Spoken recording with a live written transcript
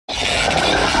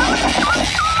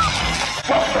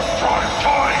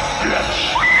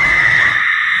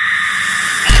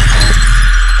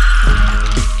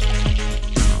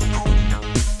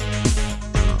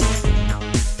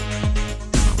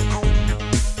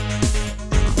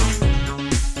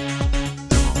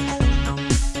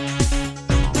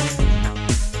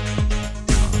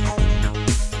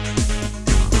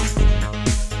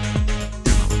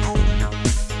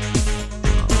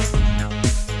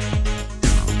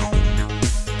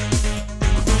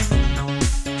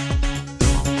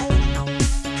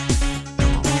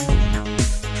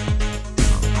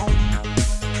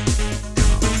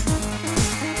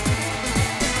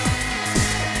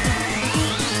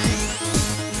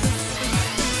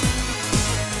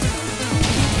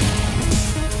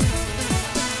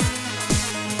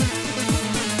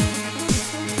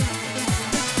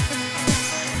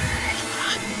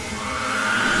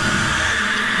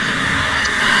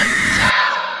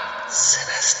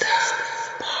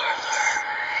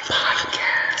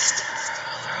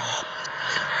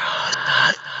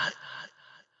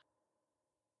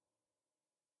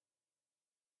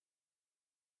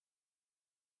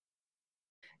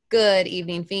Good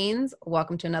evening, fiends.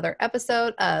 Welcome to another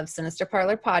episode of Sinister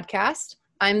Parlor Podcast.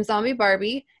 I'm Zombie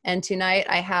Barbie, and tonight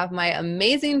I have my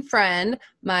amazing friend,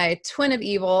 my twin of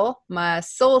evil, my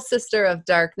soul sister of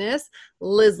darkness,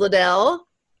 Liz Liddell.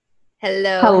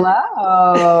 Hello.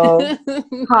 Hello.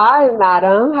 Hi,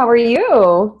 madam. How are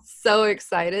you? So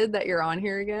excited that you're on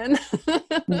here again.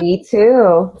 Me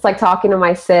too. It's like talking to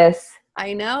my sis.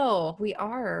 I know. We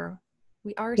are.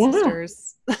 We are Yeah,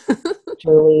 sisters.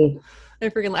 truly.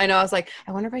 I know. I was like,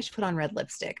 I wonder if I should put on red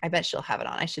lipstick. I bet she'll have it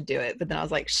on. I should do it. But then I was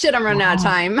like, shit, I'm running out of Yeah,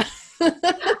 time.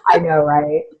 I I know,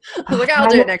 right? was like, I'll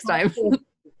do Time it is next time. precious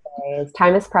these days.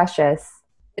 Time is precious.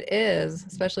 It is,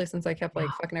 especially since I kept like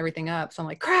fucking everything up. So I'm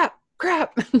like, crap.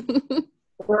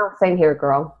 Well, same here,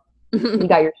 girl. You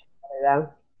got your shit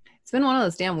together, It's been one of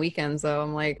those damn weekends though.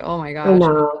 I'm like, oh my though. I gosh, I'm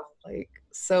know. like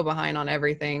so behind on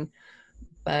everything.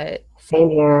 But Same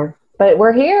here. But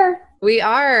we're here. we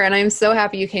are, and I'm so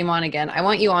happy you came on again. I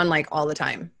want you on like all the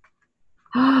time.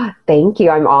 Thank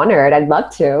you. I'm honored. I'd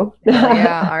love to. Hell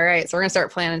yeah. All right. So we're gonna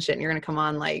start planning shit and you're gonna come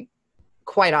on like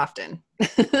quite often.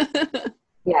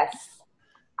 Yes,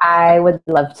 I would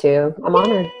love to. I'm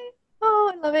honored. Yay!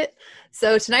 Oh, I love it.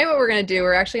 So tonight what we're going to do,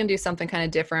 we're actually going to do something kind of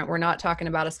different. We're not talking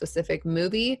about a specific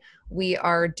movie. We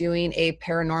are doing a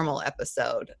paranormal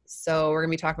episode. So we're going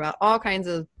to be talking about all kinds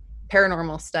of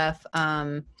paranormal stuff.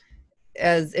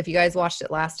 As if you guys watched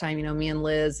it last time, you know, me and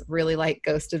Liz really like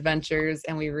Ghost Adventures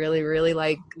and we really, really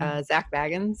like Zach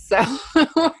Bagans. So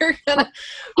we're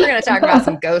gonna talk about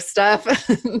some ghost stuff.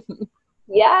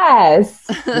 Yes,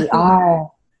 we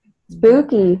are.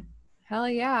 Spooky. Hell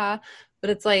yeah. But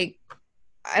it's like,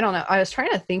 I don't know. I was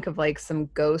trying to think of like some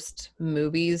ghost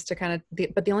movies to kind of,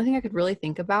 but the only thing I could really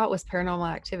think about was Paranormal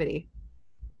Activity.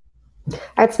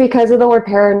 That's because of the word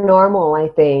paranormal,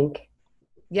 I think.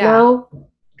 Yeah, No?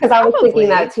 Because I was thinking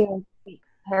probably. that too.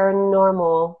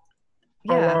 Paranormal.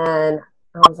 Yeah. And then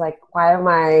I was like, why am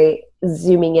I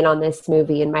zooming in on this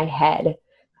movie in my head?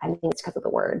 I think it's because of the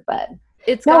word, but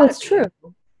It's no, gotta it's be. true.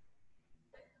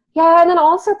 Yeah, and then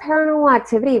also Paranormal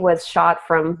Activity was shot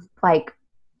from like,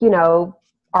 you know,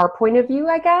 our point of view,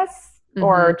 I guess,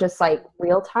 or just like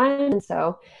real time. And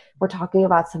so we're talking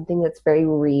about something that's very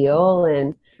real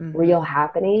and real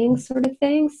happening sort of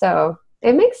thing. So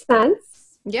it makes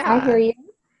sense. I Yeah. hear you.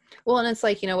 Well, and it's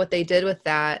like, you know, what they did with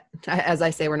that, as I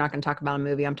say, we're not going to talk about a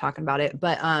movie, I'm talking about it.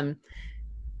 But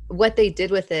what they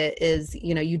did with it is,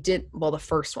 you know, the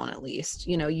first one at least,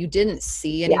 you know, you didn't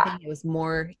see anything. Yeah. It was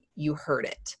more you heard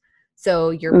it.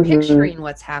 So you're Mm-hmm. picturing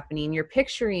what's happening. You're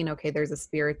picturing, okay, there's a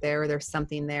spirit there, or there's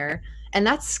something there. And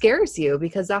that scares you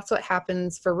because that's what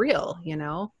happens for real, you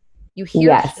know? You hear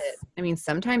Yes. shit. I mean,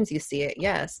 sometimes you see it,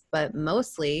 yes, but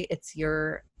mostly it's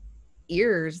your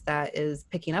ears that is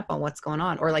picking up on what's going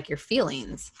on, or like your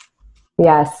feelings.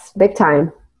 Yes, big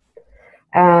time.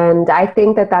 And I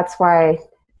think that that's why,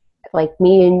 like,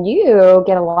 me and you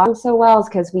get along so well is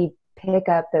because we pick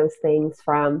up those things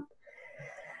from,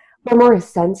 we're more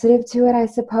sensitive to it, I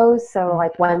suppose. So,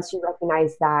 like, once you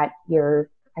recognize that,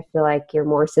 I feel like you're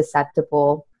more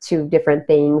susceptible to different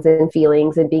things and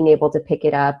feelings and being able to pick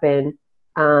it up and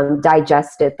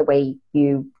digest it the way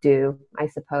you do, I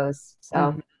suppose.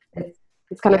 So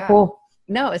it's kind of cool.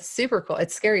 No, it's super cool.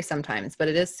 It's scary sometimes, but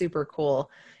it is super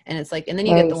cool. And it's like, and then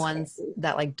you Very get the ones scary.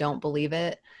 that like don't believe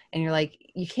it. And you're like,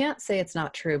 you can't say it's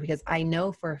not true because I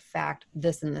know for a fact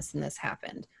this and this and this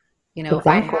happened. You know,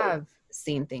 Exactly. I have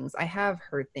seen things. I have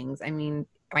heard things. I mean,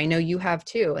 I know you have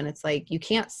too. And it's like, you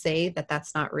can't say that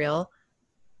that's not real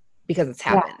because it's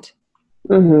happened.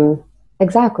 Yeah. Mm-hmm.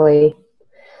 Exactly.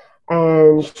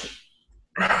 And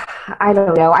I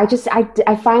don't know. I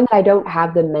find that I don't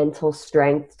have the mental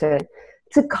strength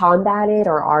to combat it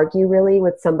or argue really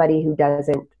with somebody who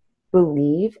doesn't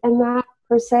believe in that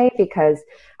per se, because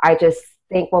I just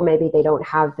think, well, maybe they don't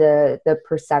have the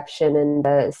perception and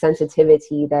the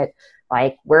sensitivity that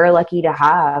like we're lucky to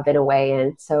have in a way.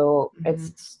 And so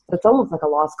it's almost like a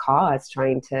lost cause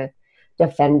trying to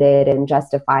defend it and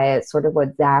justify it, sort of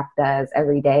what Zach does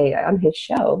every day on his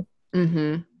show.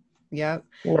 Mm-hmm. Yep.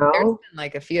 You There's know? been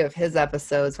like a few of his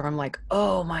episodes where I'm like,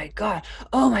 oh my God.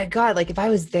 Oh my God. Like if I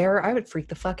was there, I would freak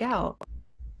the fuck out.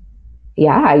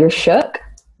 Yeah, you're shook.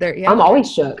 There, yeah. I'm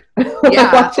always shook.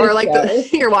 Yeah. Or like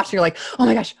shows. you're watching, you're like, oh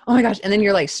my gosh. And then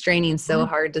you're like straining so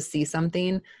hard to see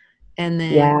something. And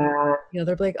then, Yeah. you know,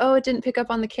 they're like, oh, it didn't pick up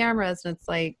on the cameras. And it's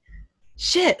like,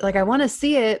 shit, like I want to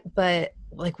see it, but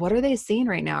like, what are they seeing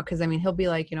right now? Cause I mean, he'll be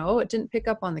like, you know, oh, it didn't pick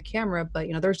up on the camera, but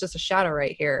you know, there's just a shadow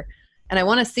right here. And I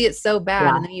want to see it so bad.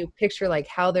 Yeah. And then you picture like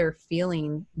how they're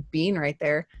feeling being right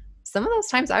there. Some of those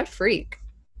times I'd freak.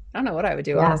 I don't know what I would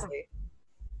do, Yeah. honestly.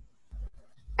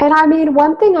 And I mean,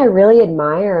 one thing I really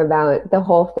admire about the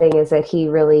whole thing is that he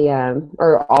really,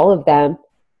 or all of them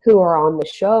who are on the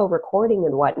show recording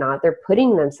and whatnot, they're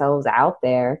putting themselves out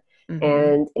there. Mm-hmm.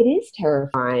 And it is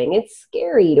terrifying. It's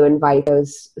scary to invite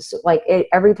those, like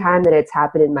every time that it's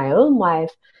happened in my own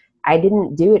life, I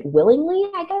didn't do it willingly,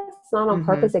 I guess, not on Mm-hmm.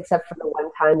 purpose, except for the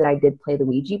one time that I did play the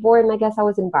Ouija board. And I guess I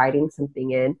was inviting something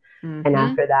in. And Mm-hmm.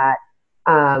 after that,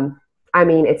 um, I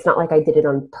mean, it's not like I did it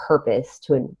on purpose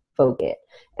to invoke it.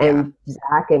 Yeah. And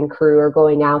Zach and crew are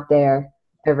going out there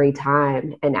every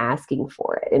time and asking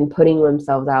for it and putting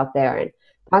themselves out there. And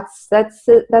that's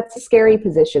a scary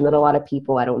position that a lot of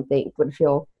people, I don't think, would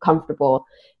feel comfortable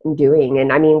in doing.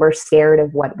 And I mean, we're scared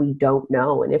of what we don't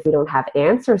know. And if we don't have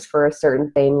answers for a certain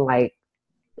thing, like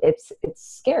it's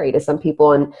scary to some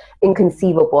people and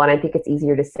inconceivable. And I think it's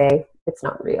easier to say it's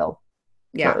not real.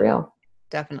 It's Yeah, not real.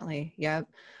 definitely. Yep.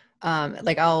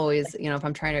 Like I'll always, if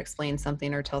I'm trying to explain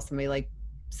something or tell somebody like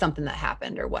something that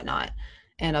happened or whatnot,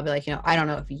 and I'll be like, I don't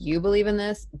know if you believe in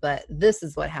this, but this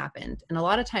is what happened. And a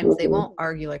lot of times they Mhm. won't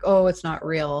argue like, oh, it's not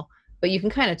real, but you can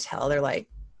kind of tell they're like,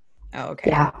 oh, okay.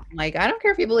 Yeah, Like, I don't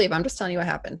care if you believe, I'm just telling you what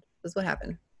happened. This is what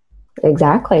happened.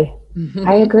 exactly.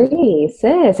 I agree,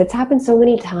 sis. It's happened so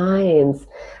many times.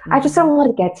 I just Hmm. don't let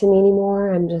it get to me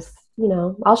anymore. I'm just,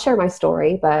 I'll share my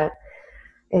story, but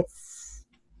it's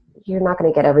you're not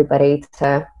going to get everybody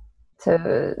to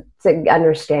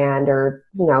understand, or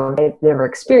they've never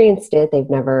experienced it. They've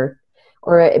never,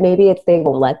 or maybe it's they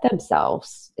won't let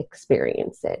themselves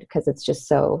experience it because it's just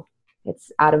so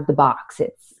it's out of the box. Hmm.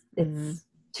 It's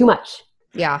too much.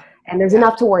 Yeah. And there's Yeah.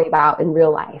 enough to worry about in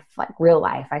real life, like real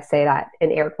life. I say that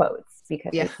in air quotes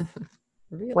because Yeah. it's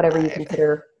Real whatever you life.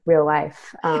 consider real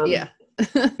life. Yeah.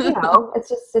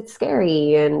 It's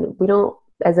scary, and we don't,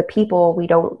 as a people,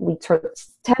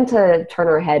 tend to turn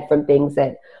our head from things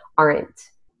that aren't,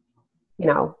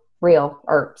 real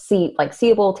or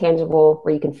seeable, tangible,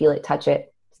 where you can feel it, touch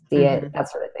it, see Hmm. it, that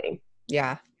sort of thing.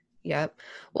 Yeah. Yep.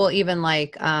 Well, even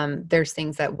like there's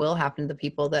things that will happen to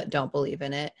people that don't believe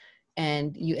in it.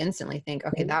 And you instantly think,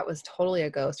 okay, that was totally a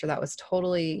ghost, or that was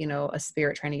totally, a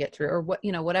spirit trying to get through, or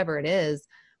whatever it is.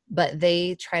 But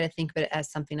they try to think of it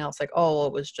as something else, like, oh,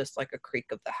 it was just like a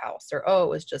creak of the house, or oh, it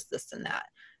was just this and that.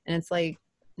 And it's like,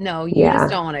 no, you just Yeah,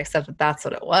 don't want to accept that that's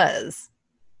what it was.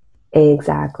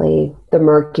 exactly. The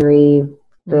mercury, Mhm.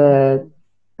 the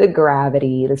the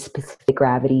gravity, the specific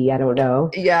gravity. I don't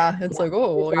know. Yeah, it's Yeah, like,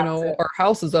 oh, there's well, lots of our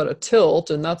house is at a tilt,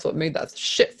 and that's what made that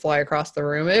shit fly across the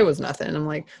room. It was nothing. I'm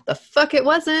like, the fuck, it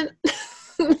wasn't.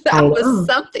 I That was know.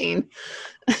 something.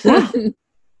 Yeah.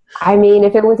 I mean,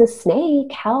 if it was a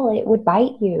snake, hell, it would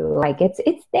bite you. Like it's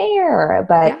there,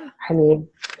 but Yeah. I mean,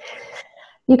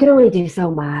 you can only do so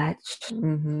much.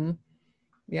 Hmm.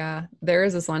 Yeah. There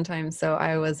was this one time. So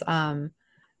I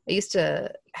used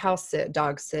to house sit,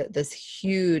 dog sit this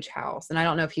huge house. And I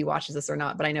don't know if he watches this or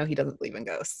not, but I know he doesn't believe in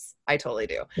ghosts. I totally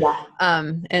do. Yeah,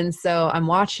 And so I'm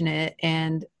watching it,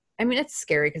 and I mean, it's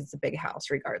scary because it's a big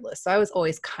house regardless. So I was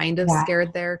always kind of yeah,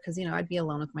 scared there because, I'd be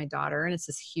alone with my daughter, and it's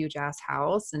this huge ass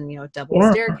house, and, double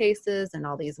yeah, staircases and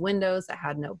all these windows that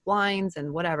had no blinds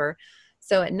and whatever.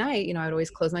 So at night, I'd always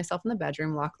close myself in the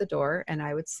bedroom, lock the door, and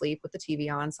I would sleep with the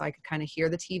TV on so I could kind of hear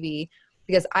the TV,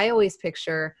 because I always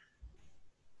picture,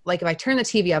 like, if I turn the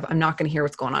TV up, I'm not going to hear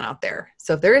what's going on out there.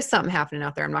 So if there is something happening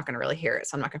out there, I'm not going to really hear it.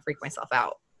 So I'm not going to freak myself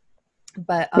out.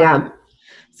 But yeah.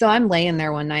 so I'm laying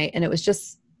there one night, and it was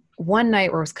just one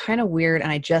night where it was kind of weird,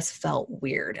 and I just felt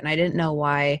weird, and I didn't know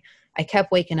why. I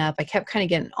kept waking up. I kept kind of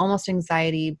getting almost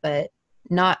anxiety, but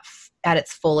not at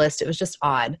its fullest. It was just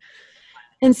odd.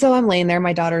 And so I'm laying there.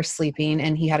 My daughter's sleeping,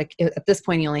 and at this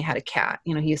point, he only had a cat.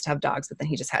 He used to have dogs, but then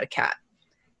he just had a cat.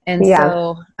 And Yeah.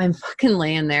 so I'm fucking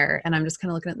laying there, and I'm just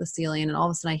kind of looking at the ceiling, and all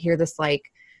of a sudden I hear this like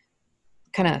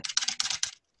kind of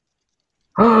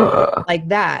like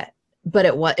that, but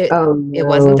Oh it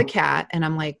wasn't the no. cat. And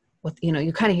I'm like, what,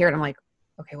 you kind of hear it. I'm like,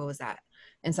 okay, what was that?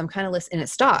 And so I'm kind of listening, and it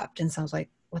stopped. And so I was like,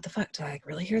 what the fuck? Did I like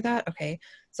really hear that? Okay.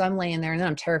 So I'm laying there, and then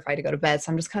I'm terrified to go to bed.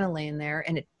 So I'm just kind of laying there,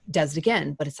 and it does it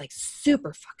again, but it's like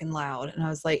super fucking loud. And I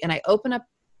was like, and I open up,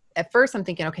 at first I'm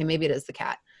thinking, okay, maybe it is the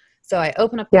cat. So I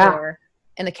open up the Yeah. door,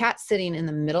 and the cat's sitting in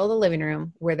the middle of the living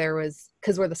room where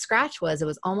because where the scratch was, it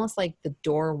was almost like the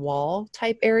door wall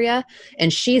type area.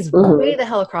 And she's way Hmm. the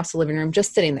hell across the living room,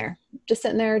 just sitting there,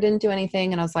 didn't do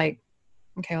anything. And I was like,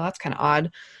 okay, well, that's kind of odd.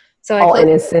 So I All close,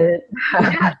 innocent.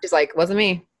 yeah, she's like, wasn't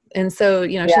me. And so,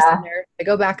 she's Yeah. sitting there. I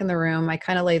go back in the room. I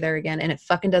kind of lay there again, and it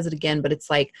fucking does it again, but it's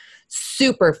like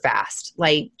super fast,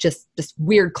 like just this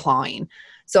weird clawing.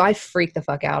 So I freak the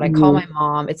fuck out. I call my Mhm.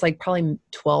 mom. It's like probably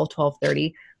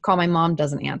 12:30. Call my mom,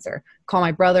 doesn't answer. Call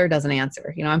my brother, doesn't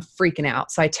answer. I'm freaking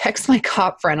out. So I text my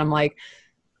cop friend. I'm like,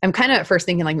 I'm kind of at first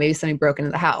thinking like maybe somebody broke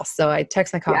into the house. So I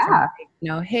text my cop friend,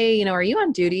 Yeah. like, hey, are you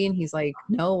on duty? And he's like,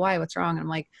 no, why? What's wrong? And I'm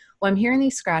like, well, I'm hearing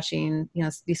these scratching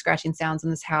sounds in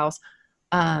this house.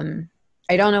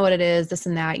 I don't know what it is, this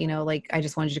and that, like, I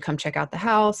just wanted you to come check out the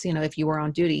house, if you were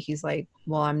on duty. He's like,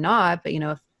 well, I'm not, but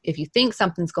if you think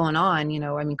something's going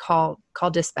on,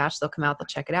 call dispatch, they'll come out, they'll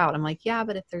check it out. I'm like, yeah,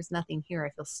 but if there's nothing here, I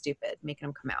feel stupid making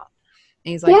them come out.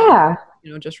 And he's like, Yeah.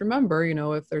 just remember,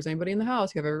 if there's anybody in the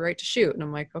house, you have every right to shoot. And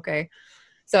I'm like, okay.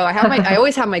 So I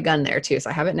always have my gun there too.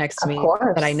 So I have it next to Of me,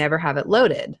 course. but I never have it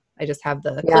loaded. I just have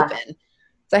the Yeah. clip in.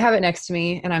 So I have it next to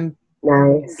me and I'm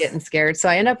Nice. getting scared. So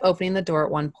I end up opening the door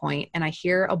at one point and I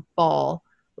hear a ball,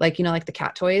 like, like the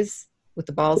cat toys with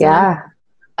the balls in them.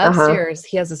 Upstairs,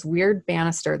 he has this weird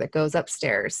banister that goes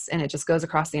upstairs and it just goes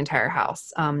across the entire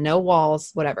house. No walls,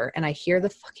 whatever. And I hear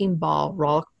the fucking ball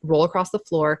roll across the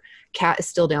floor. Cat is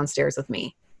still downstairs with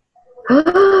me. So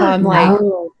I'm like,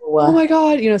 oh my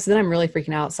God, so then I'm really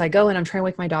freaking out. So I go and I'm trying to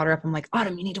wake my daughter up. I'm like,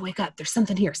 Autumn, you need to wake up. There's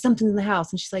something here. Something's in the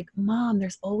house. And she's like, Mom,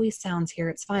 there's always sounds here.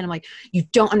 It's fine. I'm like, you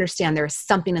don't understand. There is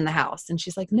something in the house. And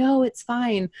she's like, no, it's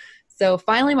fine. So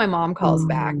finally my mom calls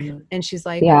back and she's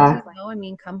like, yeah. well,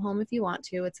 no, come home if you want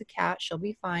to. It's a cat. She'll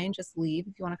be fine. Just leave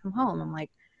if you want to come home. I'm like,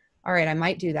 all right, I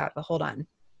might do that, but hold on.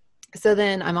 So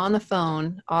then I'm on the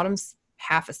phone. Autumn's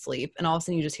half asleep. And all of a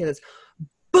sudden you just hear this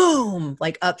boom,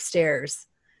 like upstairs.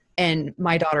 And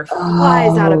my daughter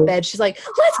flies out of bed. She's like,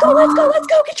 let's go,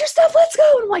 get your stuff, let's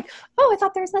go. And I'm like, oh, I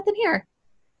thought there was nothing here.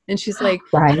 And she's like,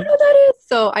 I don't know what that is.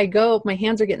 So I go, my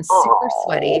hands are getting super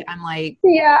sweaty. I'm like,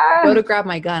 go to grab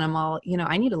my gun. I'm all,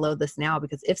 I need to load this now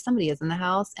because if somebody is in the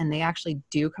house and they actually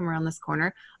do come around this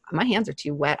corner, my hands are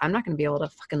too wet. I'm not going to be able to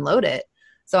fucking load it.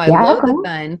 So I load the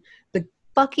gun. The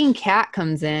fucking cat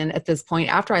comes in at this point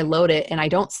after I load it and I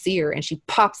don't see her and she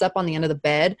pops up on the end of the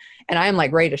bed and I'm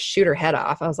like ready to shoot her head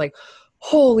off. I was like,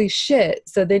 holy shit.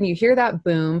 So then you hear that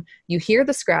boom, you hear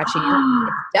the scratching.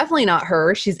 It's definitely not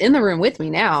her. She's in the room with me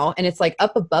now. And it's like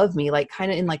up above me, like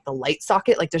kind of in like the light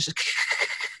socket, like there's just,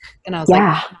 and I was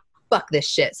like, fuck this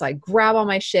shit. So I grab all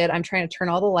my shit. I'm trying to turn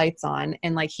all the lights on.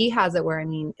 And like he has it where,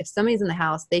 if somebody's in the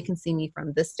house, they can see me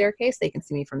from this staircase. They can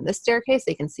see me from this staircase.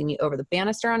 They can see me over the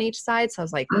banister on each side. So I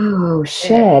was like, oh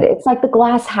shit. It's like the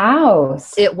glass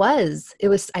house. It was,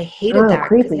 I hated that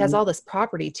because he has all this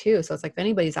property too. So it's like if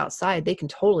anybody's outside, they can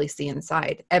totally see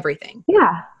inside everything.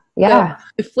 Yeah. So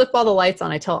I flip all the lights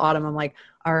on. I tell Autumn, I'm like,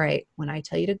 all right, when I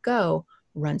tell you to go,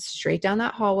 run straight down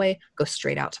that hallway, go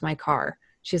straight out to my car.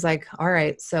 She's like, all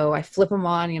right. So I flip them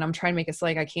on, I'm trying to make it so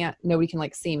like nobody can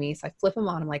like see me. So I flip them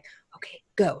on. I'm like, okay,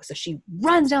 go. So she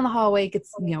runs down the hallway,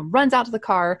 runs out to the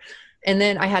car. And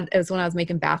then it was when I was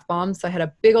making bath bombs. So I had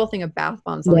a big old thing of bath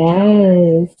bombs on the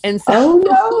counter. And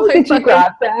so did you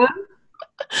grab them?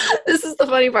 This is the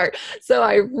funny part. So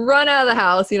I run out of the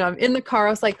house, I'm in the car. I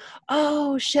was like,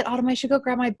 oh shit, Autumn, I should go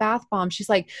grab my bath bomb. She's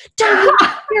like, don't you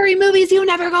watch scary movies? You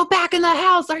never go back in the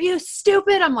house. Are you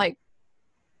stupid? I'm like,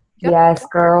 yes,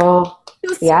 girl.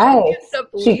 Yes.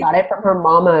 She got it from her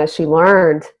mama. She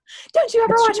learned. Don't you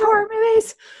ever watch horror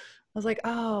movies? I was like,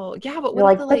 oh, yeah, but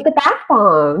what the bath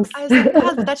bombs? I was like,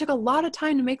 God, but that took a lot of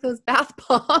time to make those bath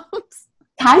bombs.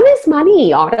 Time is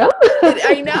money, Autumn.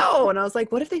 I know. And I was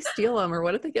like, what if they steal them or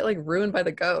what if they get like ruined by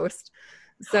the ghost?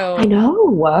 So I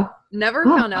know. Never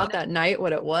found out that night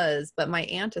what it was, but my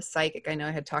aunt is psychic. I know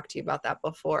I had talked to you about that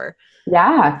before.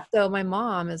 Yeah. So my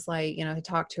mom is like, I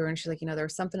talked to her and she's like, there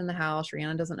was something in the house.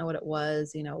 Rihanna doesn't know what it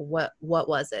was. What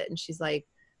was it? And she's like,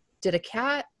 did a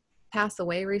cat pass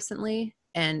away recently?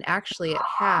 And actually it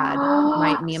had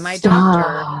me and my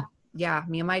doctor. Yeah.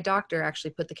 Me and my doctor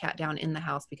actually put the cat down in the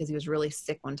house because he was really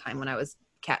sick one time when I was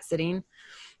cat sitting.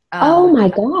 Oh my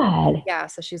God. Yeah.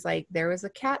 So she's like, there was a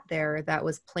cat there that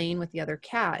was playing with the other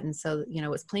cat. And so, it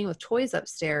was playing with toys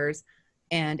upstairs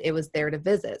and it was there to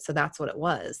visit. So that's what it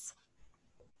was.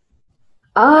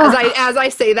 As I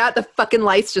say that, the fucking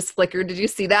lights just flickered. Did you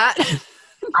see that?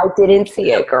 I didn't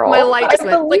see it, girl. My light just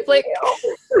went flick, flick.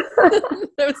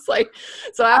 It was like,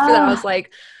 so after that, I was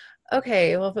like,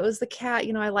 okay, well, if it was the cat,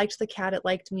 I liked the cat. It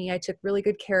liked me. I took really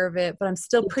good care of it, but I'm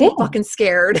still pretty fucking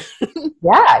scared.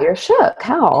 Yeah, you're shook.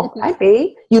 How? I'd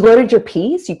be. You loaded your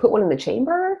piece? You put one in the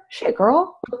chamber? Shit,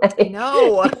 girl. I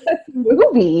know.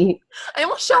 Movie. I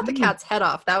almost shot the cat's head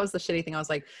off. That was the shitty thing. I was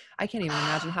like, I can't even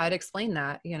imagine how I'd explain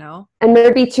that, And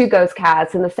there'd be two ghost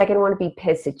cats, and the second one would be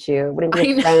pissed at you. It wouldn't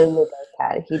be a friendly ghost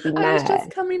cat. He'd be mad. I was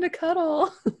just coming to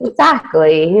cuddle.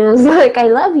 Exactly. He was like, I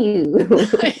love you.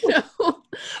 I know.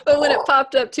 But when it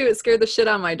popped up too, it scared the shit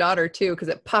out of my daughter too, because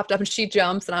it popped up and she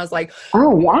jumps and I was like,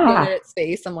 oh yeah, in its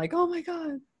face. I'm like, oh my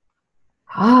God.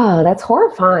 Oh, that's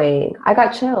horrifying. I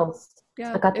got chills.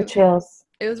 Yeah, I got the chills.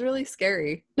 It was really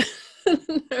scary.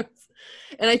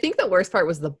 And I think the worst part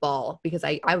was the ball because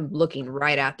I'm looking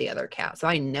right at the other cat. So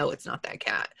I know it's not that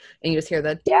cat. And you just hear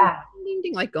the ding, Yeah. ding,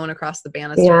 ding, like going across the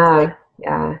banister. Yeah.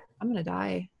 Yeah. I'm going to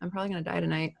die. I'm probably going to die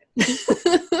tonight.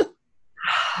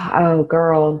 Oh,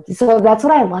 girl. So that's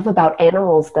what I love about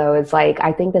animals, though. Is like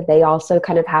I think that they also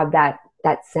kind of have that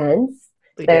sense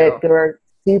They that do. they're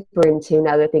super in tune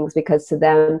to other things because to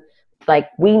them, like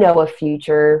we know a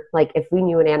future. Like if we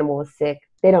knew an animal was sick,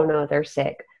 they don't know they're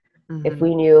sick. If Mm-hmm.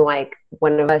 we knew like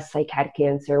one of us like had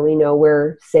cancer, we know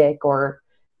we're sick or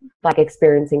like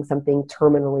experiencing something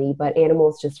terminally. But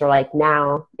animals just are like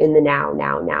now, in the now,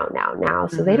 now, now, now, now.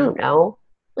 So they Mm-hmm. don't know.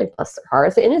 Like bless their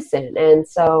hearts, innocent. And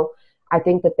so I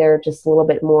think that they're just a little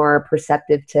bit more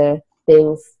perceptive to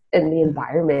things in the Mm-hmm.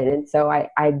 environment. And so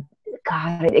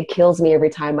God, it kills me every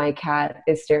time my cat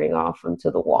is staring off into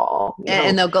the wall,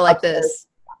 And they'll go like upstairs this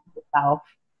itself.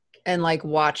 and like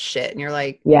watch shit. And you're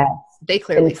like, Yes. they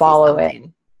clearly And see follow it.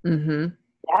 something. Mm-hmm.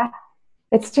 Yeah.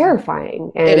 It's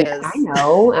terrifying. It And I is.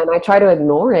 know, and I try to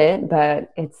ignore it,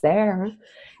 but it's there.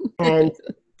 And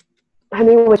I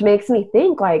mean, which makes me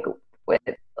think like, with,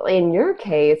 in your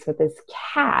case with this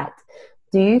cat,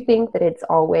 do you think that it's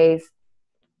always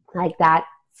like that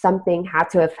something had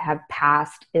to have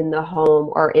passed in the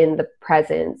home or in the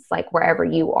presence, like wherever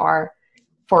you are,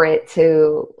 for it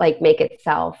to like make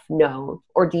itself known?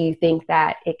 Or do you think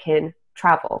that it can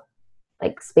travel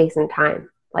like space and time,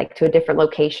 like to a different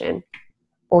location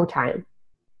or time?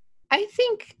 I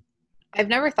think I've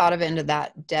never thought of it into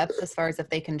that depth as far as if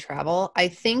they can travel. I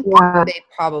think Yeah. they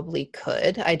probably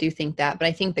could. I do think that, but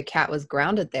I think the cat was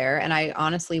grounded there. And I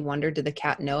honestly wondered, did the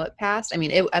cat know it passed? I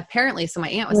mean, it apparently, so my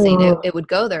aunt was saying Oh, it would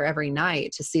go there every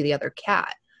night to see the other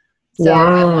cat. So I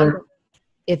yeah, wonder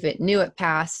if it knew it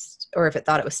passed or if it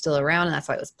thought it was still around and that's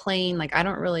why it was playing. Like, I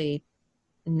don't really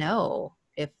know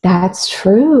if that's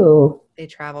true. they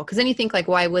travel. Because then you think, like,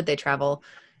 why would they travel?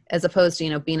 As opposed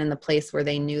to, being in the place where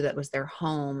they knew that was their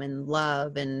home and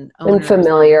love and And owners.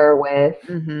 familiar with.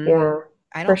 Mm-hmm. Yeah,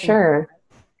 I for don't think, sure.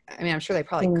 I mean, I'm sure they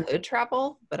probably Mm, could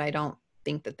travel, but I don't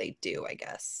think that they do, I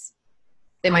guess.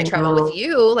 They I might travel with know.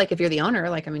 you, like if you're the owner,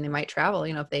 like, I mean, they might travel,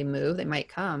 if they move, they might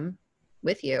come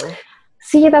with you.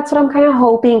 See, that's what I'm kind of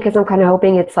hoping because I'm kind of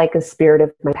hoping it's like a spirit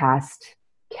of my past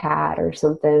cat or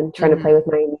something trying to Mm-hmm. play with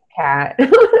my new cat. I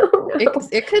don't know.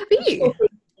 It could I'm be. still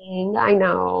thinking, I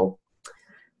know.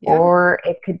 Yeah, Or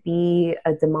it could be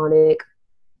a demonic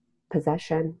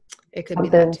possession, it could be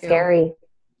that something too. scary.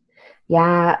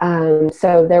 Yeah.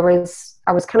 So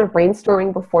I was kind of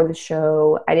brainstorming before the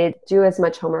show. I didn't do as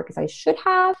much homework as I should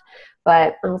have,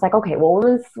 but I was like, okay, well,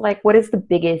 what is the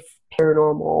biggest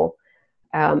paranormal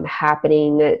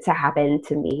happening to happen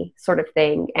to me sort of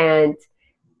thing? And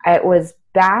it was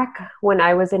back when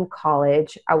I was in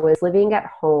college. I was living at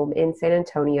home in San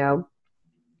Antonio,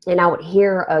 and I would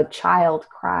hear a child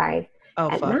cry Oh,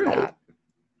 at fuck night. that.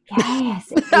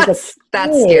 Yes, it was a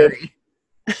That's kid. scary.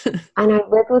 And I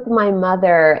lived with my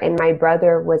mother, and my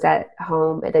brother was at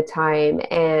home at the time,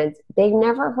 and they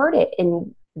never heard it.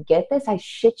 And get this, I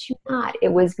shit you not,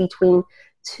 it was between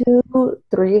 2,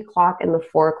 3 o'clock and the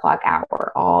 4 o'clock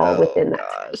hour, all Oh within that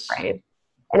time gosh. frame.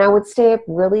 And I would stay up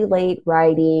really late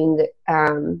writing.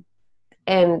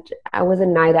 And I was a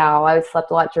night owl. I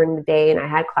slept a lot during the day, and I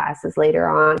had classes later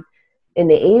on in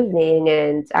the evening,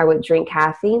 and I would drink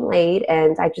caffeine late,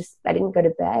 and I didn't go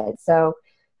to bed. So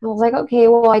I was like, okay,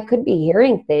 well, I could be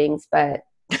hearing things, but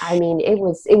I mean, it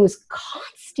was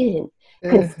constant, Ugh.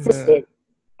 consistent.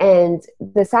 And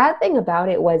the sad thing about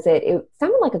it was it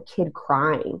sounded like a kid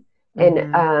crying. And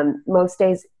Mm-hmm. most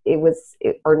days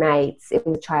or nights, it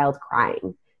was a child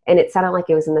crying. And it sounded like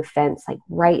it was in the fence, like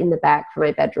right in the back from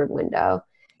my bedroom window.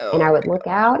 And I Oh would my look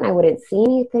gosh. out and I wouldn't see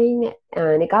anything.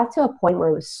 And it got to a point where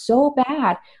it was so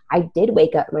bad. I did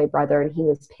wake up my brother and he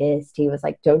was pissed. He was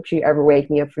like, don't you ever wake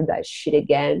me up for that shit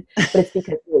again. But it's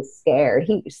because he was scared.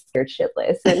 He was scared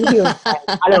shitless. And he was like,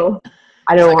 I He's don't like,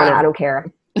 I want it. I don't. don't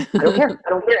care. I don't care. I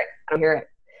don't hear it. I don't hear it.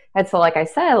 And so, like I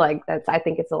said, like I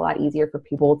think it's a lot easier for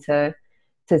people to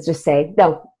just say,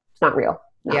 no, it's not real.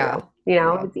 Not Yeah. real.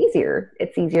 Yeah. It's easier.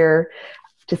 It's easier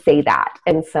to say that.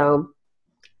 And so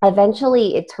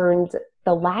eventually it turned,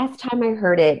 the last time I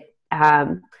heard it,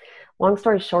 long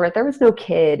story short, there was no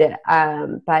kid,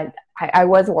 but I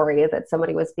was worried that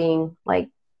somebody was being like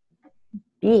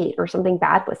beat or something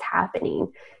bad was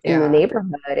happening in the Yeah.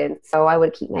 neighborhood. And so I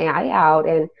would keep my eye out,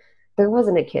 and there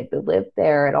wasn't a kid that lived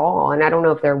there at all. And I don't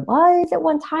know if there was at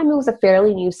one time. It was a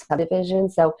fairly new subdivision.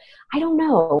 So I don't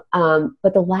know.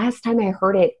 But the last time I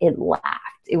heard it, it laughed.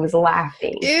 It was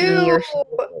laughing. He Ew. or she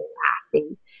was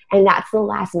laughing. And that's the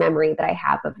last memory that I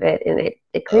have of it. And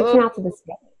it creeps Oh, me out to this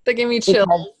day that gave me because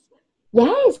chills.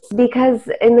 Yes, because,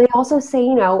 and they also say,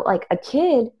 you know, like a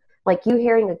kid, like you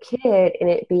hearing a kid and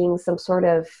it being some sort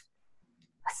of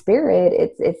spirit,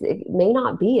 it may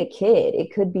not be a kid.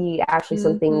 It could be actually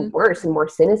something Mm-hmm. worse and more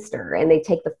sinister. And they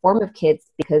take the form of kids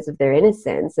because of their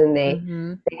innocence, and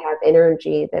Mm-hmm. they have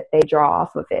energy that they draw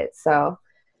off of it. So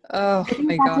Oh I think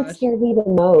my that's what gosh. scared me the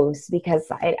most, because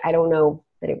I don't know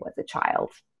that it was a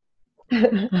child.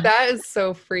 That is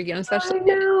so freaking, especially I if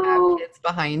you have know. kids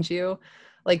behind you.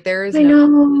 Like there is I no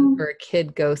reason know. for a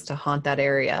kid ghost to haunt that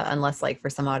area unless like for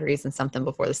some odd reason something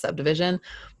before the subdivision.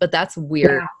 But that's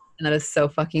weird. Yeah. And that is so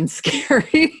fucking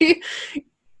scary.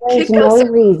 There's Kid no ghosts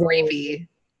are reason. creepy.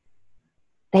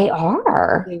 They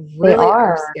are. They They really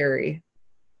are are. scary.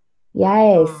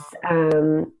 Yes.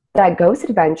 That Ghost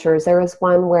Adventures, there was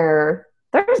one where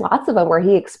there's lots of them where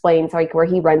he explains, like, where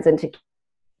he runs into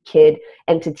kid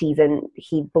entities and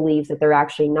he believes that they're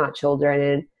actually not children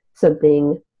and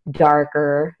something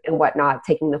darker and whatnot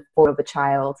taking the form of a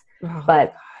child. Oh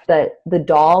my But the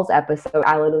dolls episode,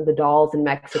 Island of the Dolls in God.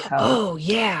 Mexico, Oh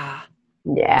yeah.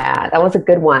 yeah, that was a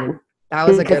good one, That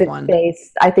was a because good it's one.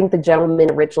 based, I think the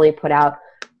gentleman originally put out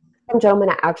some gentleman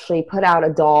actually put out a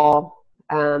doll,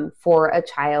 for a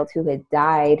child who had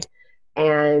died,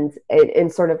 and in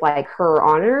sort of like her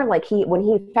honor, like he, when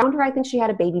he found her, I think she had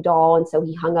a baby doll, and so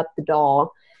he hung up the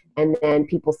doll, and then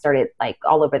people started like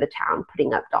all over the town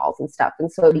putting up dolls and stuff, and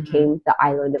so it Hmm. became the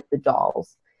Island of the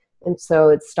Dolls. And so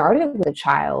it started with a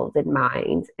child in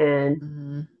mind, and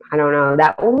Hmm. I don't know,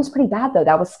 that one was pretty bad though.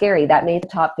 That was scary. That made the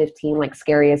top 15 like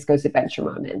scariest ghost adventure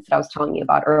moments that I was telling you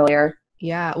about earlier.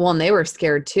 Yeah. Well, and they were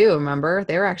scared too, remember?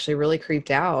 They were actually really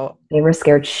creeped out. They were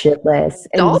scared shitless.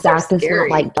 And Dolls are Zach does not scary.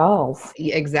 like dolls.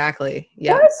 Exactly.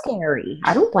 They're Yep. scary.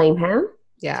 I don't blame him.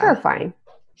 Yeah. Terrifying.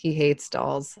 He hates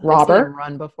dolls. I've seen him Robert.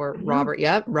 run before. I know. Robert.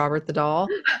 Yep. Robert the doll.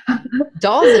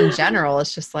 Dolls in general,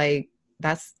 it's just like,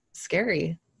 that's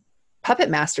scary. Puppet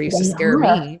Master used to They scare are.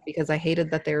 me because I hated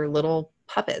that they were little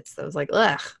puppets. I was like,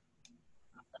 ugh.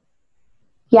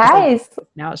 It's like, Yes.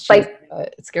 now it's cheesy, Like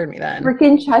but it scared me then.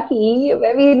 freaking Chucky.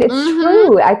 I mean, it's Mm-hmm.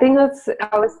 true. I think that's,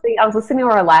 I was listening to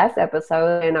our last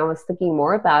episode and I was thinking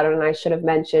more about it, and I should have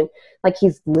mentioned, like,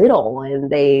 he's little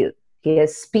and he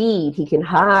has speed, he can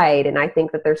hide, and I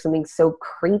think that there's something so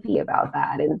creepy about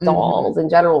that. And Mm-hmm. dolls in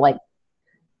general, like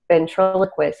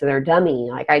ventriloquist and their dummy.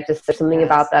 Like, I just, there's something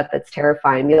about Yes. that that's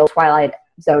terrifying. The old Twilight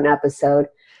Zone episode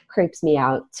creeps me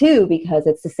out too, because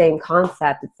it's the same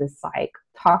concept. It's this like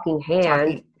talking hand,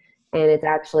 Talking. and it's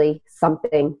actually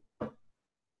something.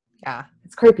 Yeah.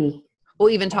 It's creepy. Well,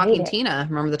 even I hate Talking it. Tina.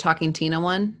 Remember the Talking Tina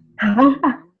one? I'm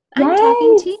Talking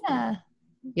Yes. Tina.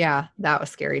 Yeah, that was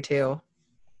scary too.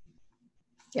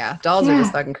 Yeah, dolls are just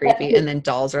Yeah. fucking creepy. And then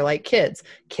dolls are like kids.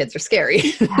 Kids are scary.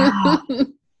 Yeah.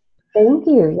 Thank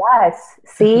you. Yes.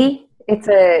 See, it's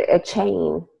a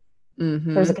chain. There's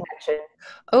Hmm. a connection.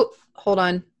 Oh, hold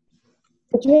on.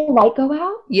 Did your light go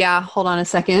out? Yeah, hold on a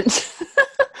second.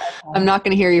 I'm not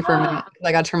going to hear you for a minute because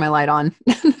I got to turn my light on.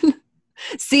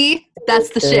 See, that's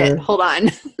the shit. Sure. Hold on.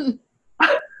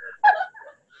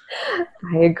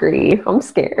 I agree. I'm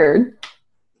scared.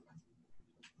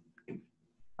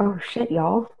 Oh shit,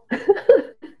 y'all.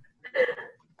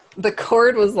 The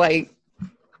cord was like,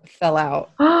 fell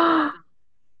out. That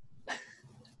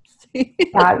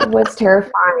was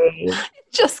terrifying.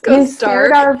 Just You goes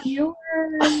scared dark. our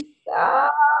viewers. Ah.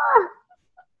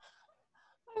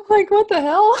 I'm like, what the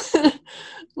hell?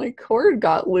 My cord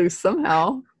got loose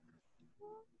somehow.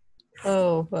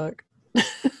 Oh, fuck.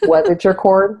 Was it your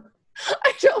cord?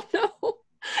 I don't know.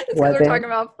 It's because Was we're talking it?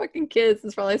 about fucking kids.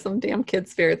 It's probably some damn kid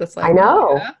spirit that's I like, oh,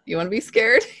 know. yeah, you want to be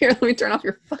scared? Here, let me turn off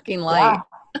your fucking Yeah. light.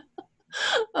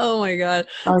 Oh my God.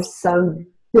 Or some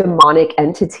demonic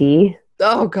entity.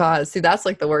 Oh God. See, that's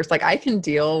like the worst. Like I can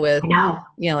deal with, I know.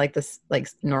 like this, like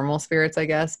normal spirits, I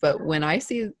guess. But when I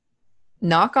see,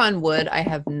 knock on wood, I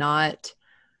haven't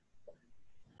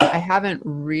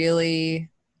really,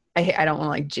 I don't want to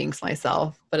like jinx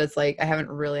myself, but it's like, I haven't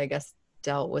really, I guess,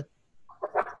 dealt with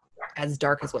as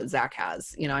dark as what Zach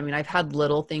has. I mean, I've had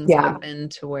little things Yeah. happen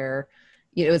to where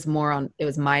it was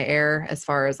my error as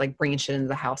far as like bringing shit into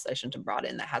the house that I shouldn't have brought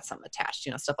in that had something attached,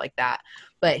 stuff like that.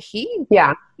 But he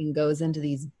Yeah. goes into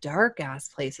these dark ass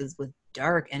places with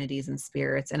dark entities and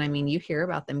spirits. And I mean, you hear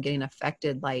about them getting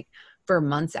affected like for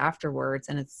months afterwards.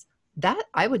 And it's that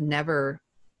I would never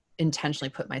intentionally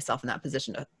put myself in that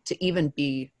position to even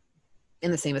be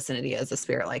in the same vicinity as a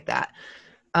spirit like that.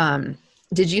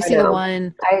 Did you I see the know.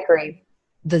 one, I agree.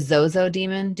 the Zozo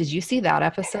demon? Did you see that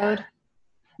episode?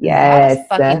 That was Yes.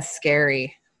 fucking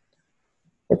scary.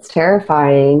 It's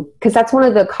terrifying because that's one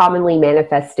of the commonly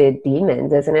manifested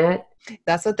demons, isn't it?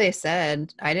 That's what they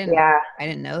said. Yeah. I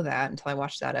didn't know that until I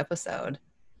watched that episode.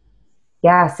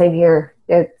 Yeah, same here.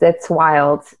 It's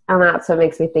wild. And that's what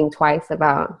makes me think twice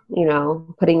about,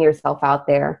 putting yourself out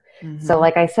there. So, Mm-hmm.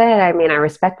 like I said, I mean, I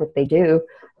respect what they do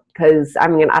because, I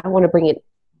mean, I don't want to bring it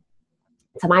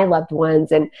to my loved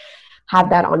ones and have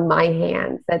that on my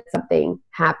hands that something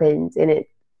happened and it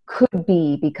could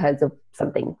be because of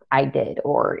something I did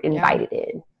or Yeah. invited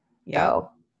in. Yep. So,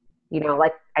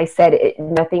 like I said,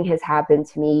 nothing has happened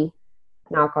to me,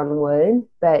 knock on wood,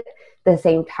 but at the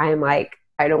same time, like,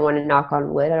 I don't want to knock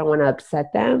on wood. I don't want to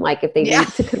upset them. Like, if they Yeah. need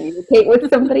to communicate with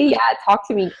somebody, yeah, talk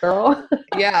to me, girl.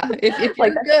 Yeah. If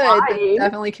Like, you're that's good, then fine.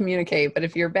 definitely communicate. But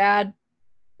if you're bad,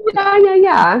 no. Yeah, yeah,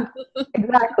 yeah.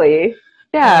 Exactly.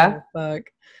 Yeah. Oh,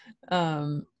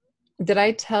 fuck. Did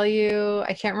I tell you?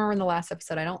 I can't remember in the last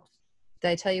episode. Did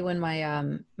I tell you when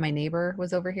my neighbor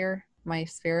was over here? My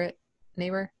spirit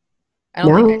neighbor? I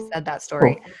don't think I No. said that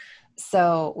story.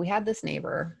 So we had this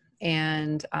neighbor,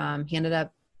 and he ended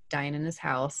up dying in his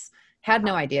house. Had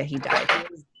no idea he died. He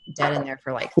was dead in there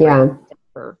for like Yeah.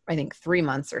 for I think 3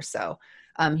 months or so.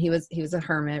 He was a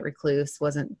hermit, recluse,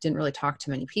 didn't really talk to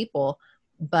many people.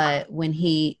 But when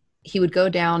he would go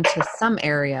down to some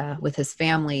area with his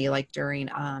family, like during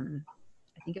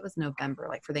I think it was November,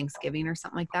 like for Thanksgiving or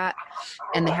something like that,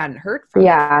 and they hadn't heard from him.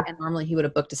 Yeah. And normally he would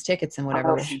have booked his tickets and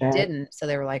whatever, Oh, but he shit. didn't. So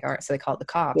they were like, all right. So they called the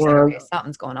cops, like, Yeah. okay,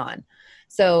 something's going on.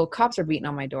 So cops are beating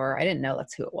on my door. I didn't know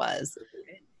that's who it was.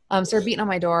 So they're beating on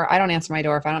my door. I don't answer my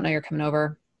door. If I don't know you're coming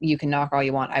over, you can knock all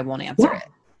you want. I won't answer Yeah. it.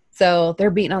 So they're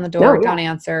beating on the door. No, I yeah. don't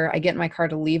answer. I get in my car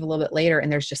to leave a little bit later,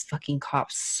 and there's just fucking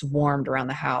cops swarmed around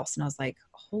the house. And I was like,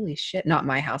 holy shit. Not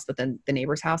my house, but then the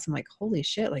neighbor's house. I'm like, holy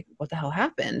shit. Like, what the hell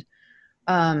happened?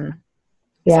 So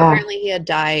Yeah. apparently he had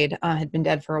died, had been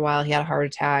dead for a while. He had a heart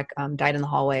attack, died in the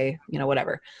hallway,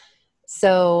 whatever.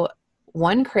 So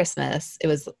one Christmas, I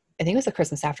think it was the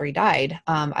Christmas after he died.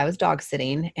 I was dog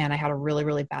sitting and I had a really,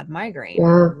 really bad migraine.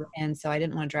 Yeah. And so I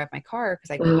didn't want to drive my car because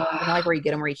like where you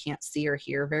get them where you can't see or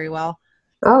hear very well.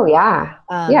 Oh, yeah.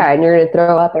 Yeah. And you're going to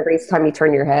throw up every time you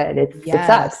turn your head. It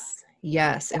sucks.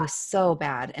 Yes. It was so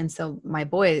bad. And so my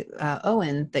boy,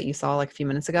 Owen, that you saw like a few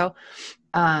minutes ago,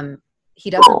 he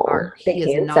doesn't bark. Big He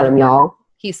is not a handsome, barker. y'all.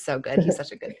 He's so good. He's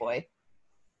such a good boy.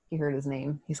 He heard his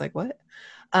name. He's like, what?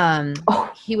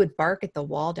 He would bark at the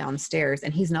wall downstairs,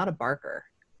 and he's not a barker.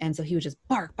 And so he would just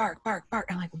bark, bark, bark, bark.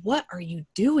 I'm like, what are you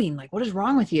doing? Like, what is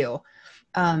wrong with you?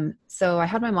 So I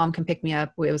had my mom come pick me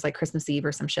up. It was like Christmas Eve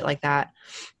or some shit like that.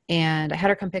 And I had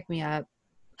her come pick me up.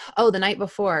 Oh, the night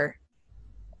before.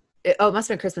 It must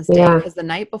have been Christmas Day, because the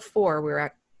night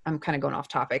before I'm kind of going off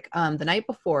topic. The night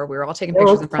before, we were all taking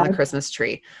pictures in front of the Christmas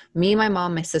tree. Me, my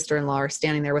mom, my sister-in-law are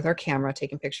standing there with our camera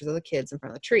taking pictures of the kids in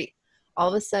front of the tree. All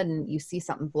of a sudden, you see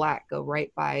something black go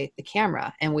right by the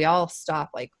camera, and we all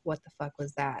stop like, what the fuck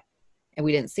was that? And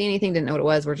we didn't see anything, didn't know what it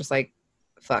was. We're just like,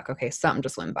 fuck, okay, something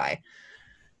just went by.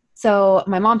 So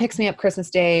my mom picks me up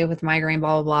Christmas Day with migraine,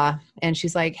 blah, blah, blah. And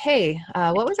she's like, hey,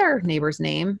 what was our neighbor's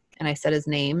name? And I said his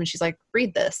name, and she's like,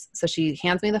 read this. So she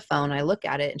hands me the phone. I look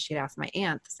at it, and she'd asked my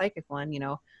aunt, the psychic one,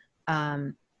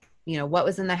 what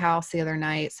was in the house the other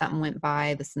night? Something went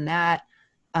by, this and that.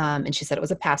 And she said it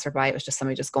was a passerby. It was just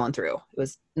somebody just going through. It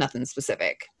was nothing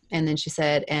specific. And then she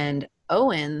said, and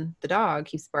Owen, the dog,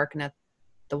 keeps barking at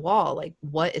the wall. Like,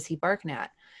 what is he barking at?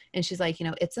 And she's like,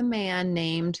 it's a man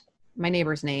named, my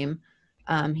neighbor's name.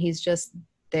 He's just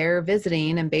there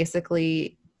visiting, and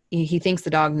basically he thinks the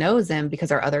dog knows him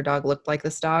because our other dog looked like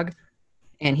this dog,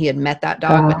 and he had met that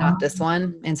dog, but not this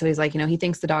one. And so he's like, he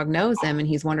thinks the dog knows him, and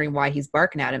he's wondering why he's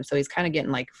barking at him. So he's kind of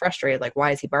getting like frustrated. Like,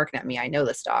 why is he barking at me? I know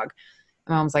this dog.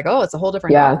 And Mom's like, oh, it's a whole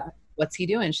different dog. What's he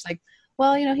doing? She's like,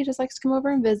 well, he just likes to come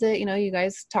over and visit. You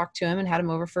guys talked to him and had him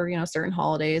over for, certain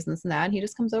holidays and this and that. And he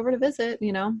just comes over to visit,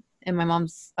 And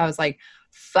I was like,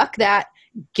 fuck that.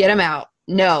 Get him out.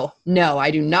 No, I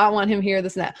do not want him here,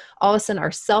 this and that. All of a sudden,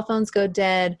 our cell phones go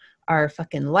dead. Our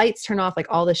fucking lights turn off. Like,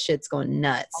 all this shit's going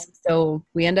nuts. So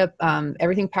we end up,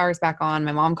 everything powers back on.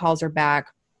 My mom calls her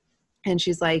back, and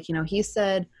she's like, he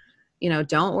said,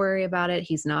 don't worry about it.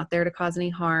 He's not there to cause any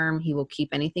harm. He will keep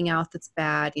anything out that's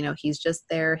bad. He's just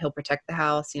there. He'll protect the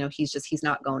house. He's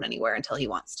not going anywhere until he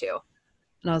wants to.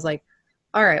 And I was like,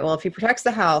 all right, well, if he protects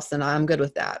the house, then I'm good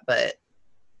with that.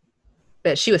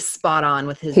 But she was spot on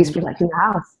with his. He's protecting the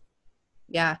house.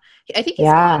 Yeah. I think he's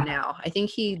gone now. I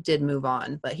think he did move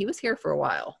on, but he was here for a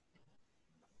while.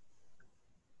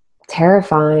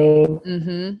 Terrifying.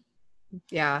 Mm-hmm.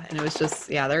 Yeah. And it was just,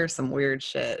 there's some weird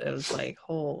shit. It was like,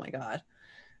 oh my God.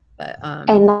 But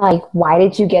and like, why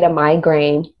did you get a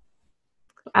migraine?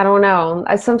 I don't know.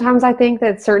 Sometimes I think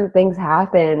that certain things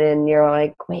happen and you're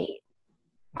like, wait,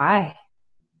 why?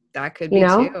 That could You be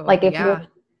know, too. like Yeah.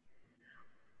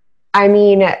 I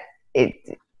mean,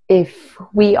 if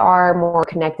we are more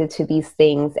connected to these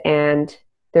things and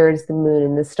there's the moon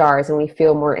and the stars and we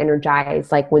feel more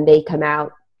energized, like when they come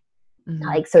out, Hmm.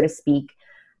 like so to speak.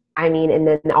 I mean, and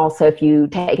then also if you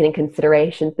take into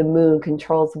consideration the moon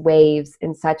controls waves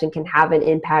and such and can have an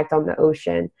impact on the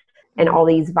ocean and Hmm. all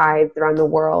these vibes around the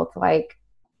world, like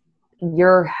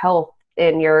your health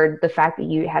and the fact that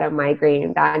you had a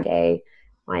migraine that day,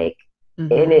 like, and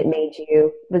Hmm. it made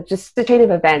you, but just the chain of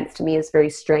events to me is very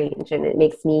strange. And it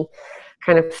makes me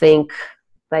kind of think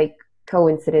like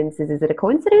coincidences. Is it a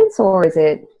coincidence or is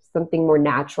it something more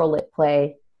natural at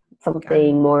play? God.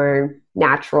 Something more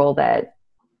natural that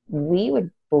we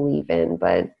would believe in,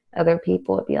 but other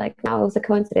people would be like, no, it was a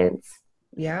coincidence.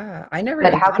 Yeah. I never But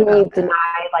even how thought can you about that.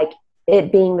 deny like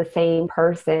it being the same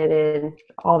person and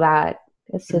all that?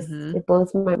 It's just, Hmm. it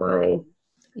blows my mind.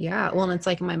 Yeah. Well, and it's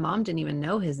like my mom didn't even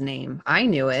know his name. I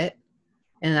knew it.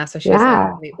 And that's what she was like,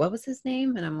 Yeah. wait, what was his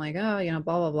name? And I'm like, oh,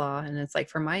 blah, blah, blah. And it's like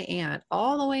for my aunt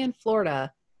all the way in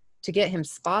Florida to get him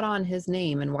spot on his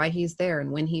name and why he's there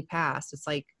and when he passed. It's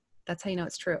like, that's how you know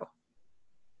it's true.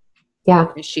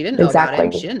 Yeah. And she didn't know about him.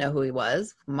 Exactly. She didn't know who he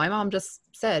was. My mom just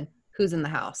said, who's in the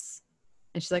house?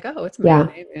 And she's like, oh, it's Yeah.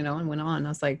 migraine, and went on. I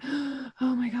was like,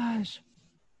 oh my gosh.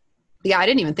 Yeah, I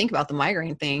didn't even think about the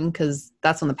migraine thing because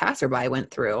that's when the passerby went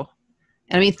through.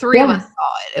 And I mean, three of us Yeah.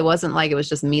 saw it. It wasn't like it was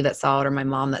just me that saw it or my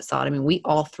mom that saw it. I mean, we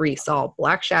all three saw a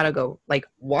black shadow go like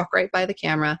walk right by the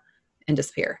camera and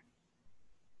disappear.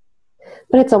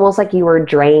 But it's almost like you were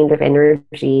drained of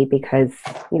energy because,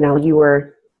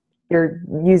 you're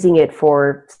using it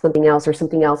for something else or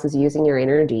something else is using your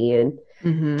energy and,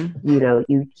 Mm-hmm.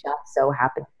 you just so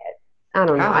happen to get, I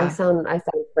don't know. Yeah. I sound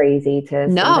crazy to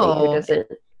somebody who No, doesn't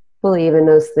believe in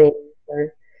those things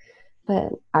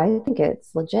but I think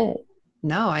it's legit.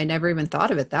 no, I never even thought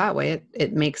of it that way.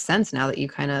 It makes sense now that you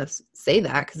kind of say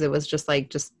that because it was just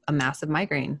a massive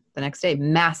migraine the next day.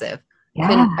 Massive.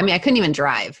 Yeah. I couldn't even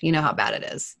drive. You know how bad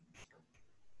it is.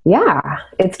 Yeah.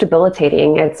 It's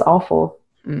debilitating. It's awful.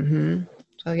 Mm-hmm.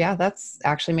 So yeah, that's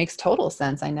actually makes total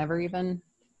sense. I never even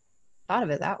thought of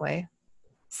it that way.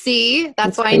 See, that's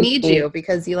It's why I need crazy. you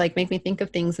because you like make me think of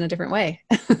things in a different way.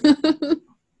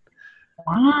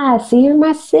 Ah, see, you're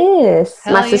my sis.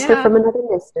 My Hell sister yeah, from another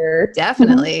mister.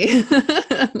 definitely.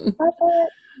 Love it.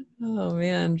 Oh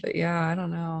man, but yeah, I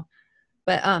don't know.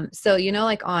 But so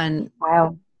like on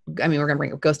Wow. I mean, we're gonna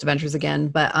bring up Ghost Adventures again,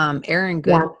 but Aaron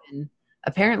Yeah. Goodwin,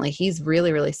 apparently he's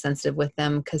really, really sensitive with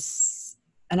them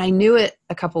and I knew it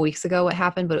a couple weeks ago what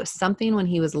happened, but it was something when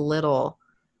he was little.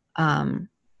 Um,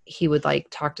 he would like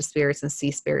talk to spirits and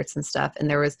see spirits and stuff. And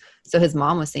so his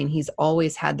mom was saying he's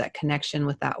always had that connection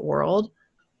with that world.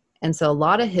 And so a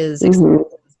lot of his Hmm.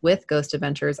 experiences with Ghost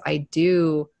Adventures, I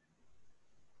do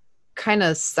kind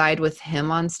of side with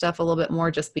him on stuff a little bit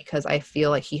more just because I feel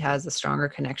like he has a stronger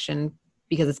connection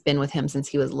because it's been with him since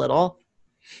he was little.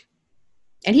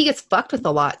 And he gets fucked with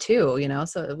a lot too,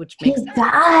 so which makes He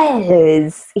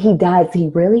does. He does. He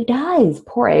really does.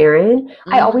 Poor Aaron.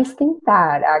 I sense. always think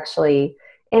that actually.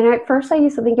 And at first I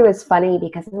used to think it was funny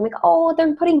because I'm like, oh,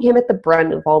 they're putting him at the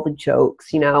brunt of all the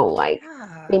jokes, like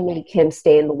Yeah. they make him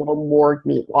stay in the little morgue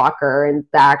meat locker and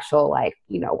the actual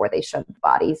where they shove the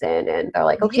bodies in and they're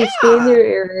like, okay, stay in Yeah. there,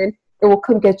 Aaron. And we'll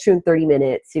come get you in 30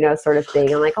 minutes, sort of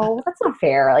thing. I'm like, oh, well, that's not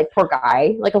fair. Like, poor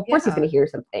guy. Like, of course he's Yeah. gonna hear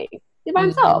something. He's by Hmm.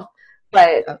 himself.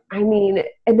 But Yep. I mean,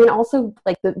 and then also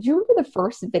like do you remember the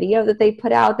first video that they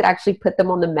put out that actually put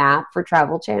them on the map for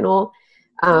Travel Channel,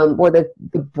 where the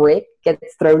brick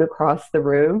gets thrown across the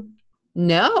room?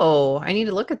 No, I need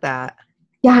to look at that.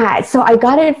 Yeah, so I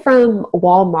got it from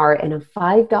Walmart in a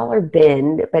 $5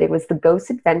 bin, but it was the Ghost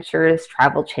Adventures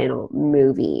Travel Channel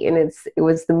movie, and it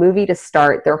was the movie to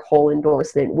start their whole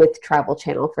endorsement with Travel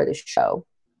Channel for the show,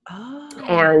 Oh,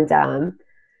 and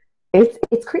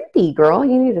it's creepy, girl.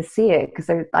 You need to see it because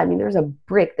there's a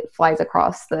brick that flies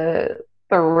across the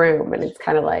room, and it's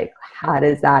kind of like, how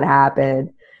does that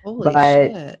happen? holy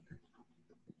But shit.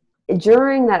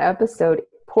 during that episode,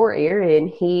 poor Aaron,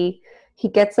 he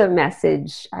gets a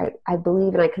message. I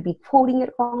believe, and I could be quoting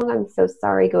it wrong. I'm so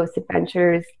sorry, Ghost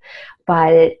Adventures,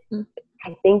 but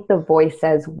I think the voice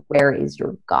says, "Where is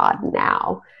your God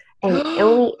now?" And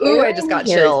only Ooh, I just Aaron got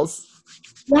hears. chills.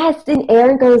 Yes, and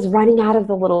Aaron goes running out of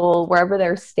the little wherever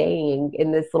they're staying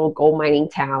in this little gold mining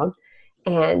town.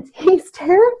 And he's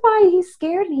terrified. He's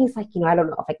scared. And he's like, I don't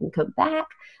know if I can come back.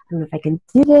 I don't know if I can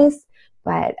do this.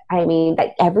 But I mean,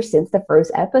 ever since the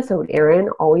first episode, Aaron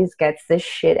always gets the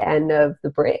shit end of the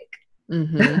brick.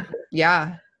 Hmm.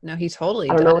 Yeah. No, he totally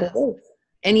I don't know what it does. is.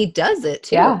 And he does it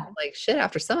too. Yeah. Like shit,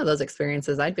 after some of those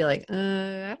experiences, I'd be like,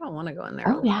 I don't want to go in there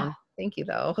Oh, yeah. alone. Thank you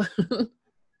though.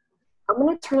 I'm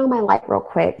going to turn on my light real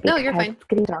quick No, you're because fine. it's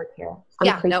getting dark here. I'm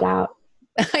Yeah, creeped nope. out.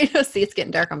 I know. See, it's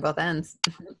getting dark on both ends.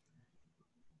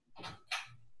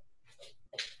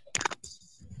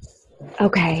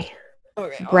 Okay.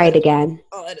 Okay, Bright again.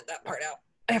 I'll edit that part out.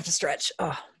 I have to stretch.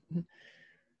 Oh.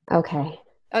 Okay.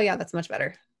 Oh yeah, that's much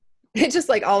better. It just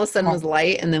like all of a sudden was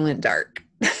light and then went dark.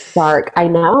 Dark. I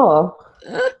know.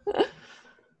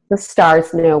 The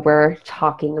stars know we're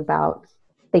talking about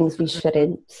things we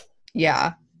shouldn't.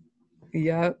 Yeah.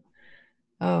 Yep.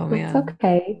 Oh That's man.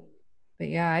 okay. But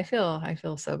yeah, I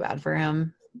feel so bad for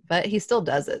him. But he still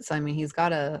does it. So I mean he's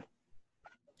gotta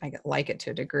like it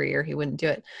to a degree or he wouldn't do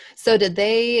it. So did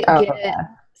they Oh, get yeah.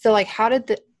 so like how did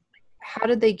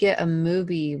they get a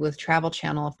movie with Travel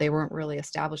Channel if they weren't really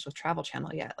established with Travel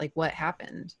Channel yet? Like what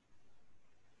happened?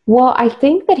 Well, I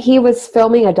think that he was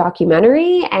filming a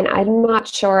documentary, and I'm not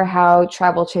sure how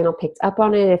Travel Channel picked up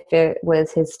on it, if it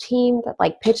was his team that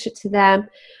like pitched it to them,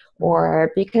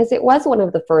 or because it was one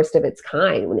of the first of its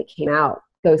kind when it came out,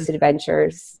 Ghost Mm-hmm.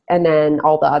 Adventures, and then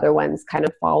all the other ones kind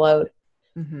of followed.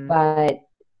 Mm-hmm. But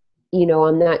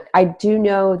I do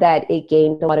know that it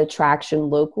gained a lot of traction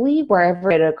locally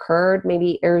wherever it occurred,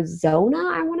 maybe Arizona,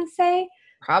 I want to say.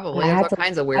 But Probably. There's all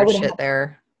kinds of weird shit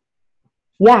there.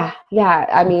 Yeah, yeah.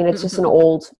 I mean, it's just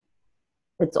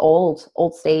it's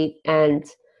old state. And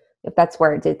if that's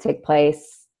where it did take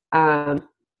place,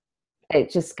 it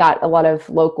just got a lot of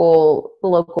the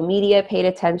local media paid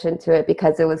attention to it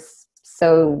because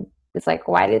it's like,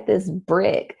 why did this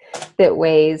brick that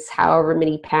weighs however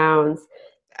many pounds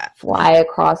fly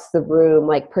across the room,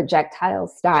 like projectile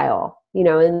style,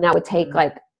 and that would take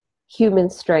like human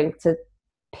strength to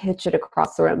pitch it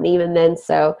across the room. And even then,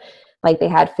 so like they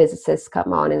had physicists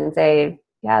come on and say,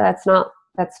 yeah, that's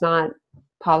not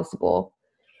possible.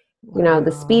 Wow.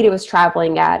 The speed it was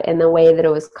traveling at and the way that it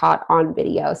was caught on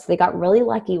video. So they got really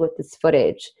lucky with this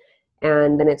footage,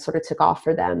 and then it sort of took off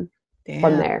for them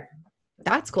from there.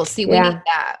 That's cool. See, we need Yeah.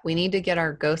 that. We need to get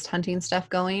our ghost hunting stuff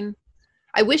going.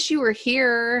 I wish you were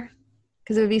here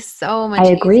because it would be so I much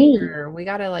agree. easier. We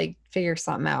got to like figure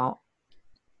something out.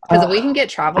 Because if we can get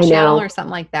Travel I Channel know. or something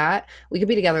like that, we could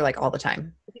be together like all the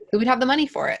time. We would have the money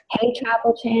for it. Hey,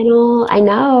 Travel Channel. I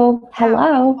know. Yeah,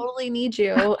 Hello. totally need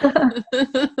you.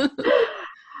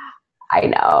 I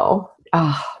know.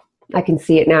 Oh, I can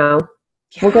see it now.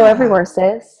 Yeah. We'll go everywhere,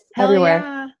 sis. Hell Everywhere.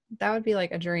 yeah. That would be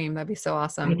like a dream. That'd be so I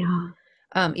awesome.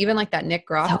 know. Even like that Nick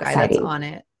Groff So guy that's exciting. on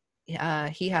it.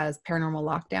 He has Paranormal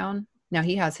Lockdown. Now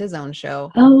he has his own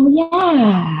show. Oh,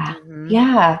 yeah. Mm-hmm.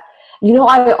 Yeah.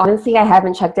 I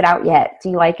haven't checked it out yet. Do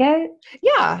you like it?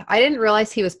 Yeah, I didn't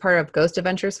realize he was part of Ghost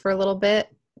Adventures for a little bit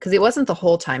because it wasn't the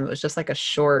whole time. It was just like a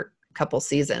short couple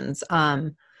seasons.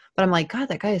 But I'm like, God,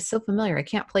 that guy is so familiar. I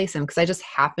can't place him because I just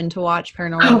happened to watch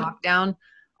Paranormal Lockdown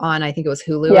on, I think it was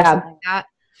Hulu or Yeah. something like that.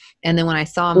 And then when I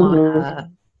saw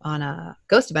him on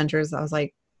Ghost Adventures, I was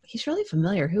like, he's really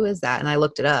familiar. Who is that? And I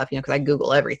looked it up, because I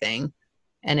Google everything,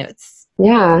 and it's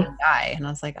Yeah. the guy. And I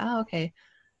was like, oh, okay.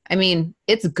 I mean,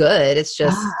 it's good. It's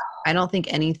just I don't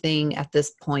think anything at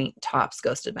this point tops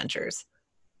Ghost Adventures.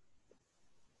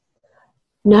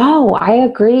 No, I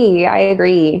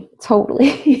agree. Totally.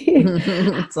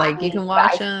 It's like you can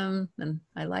watch them, and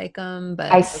I like them,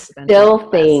 but I Ghost Adventures still is the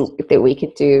best. think that we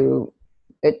could do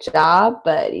a job,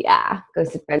 but yeah,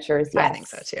 Ghost Adventures, yes. I think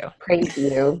so too. Praise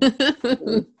you.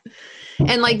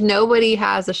 And like nobody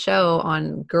has a show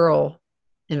on girl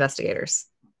investigators.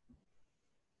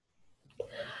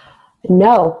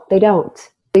 No, they don't.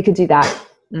 We could do that.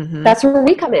 Mm-hmm. That's where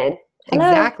we come in. Hello.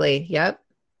 Exactly. Yep.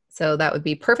 So that would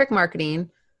be perfect marketing.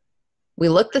 We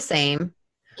look the same.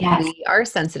 Yes. We are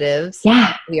sensitives.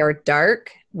 Yeah. We are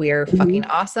dark. We are fucking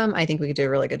awesome. I think we could do a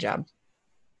really good job.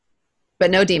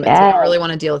 But no demons. Yes. We don't really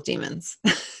want to deal with demons.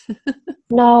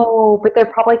 No, but they're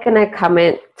probably going to come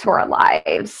into our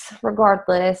lives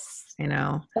regardless. I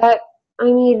know. But, I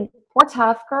mean, we're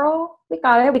tough, girl. We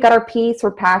got it. We got our piece.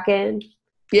 We're packing.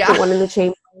 Yeah. Put one in the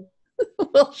chamber.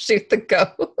 We'll shoot the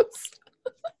ghost.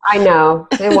 I know.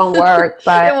 It won't work,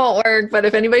 but it won't work. But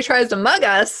if anybody tries to mug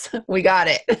us, we got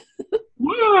it.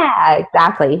 Yeah,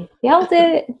 exactly. Nailed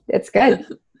it. It's good.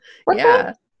 We're yeah.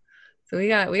 Good. So we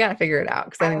got to figure it out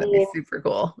because I think that'd be super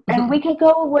cool. And we could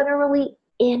go literally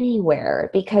anywhere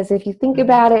because if you think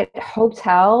about it,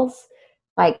 hotels,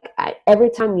 like every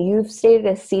time you've stayed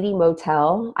at a seedy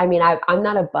motel, I mean, I'm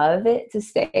not above it to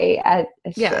stay at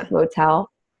a strip motel.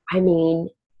 I mean,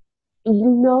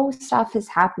 stuff has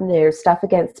happened there, stuff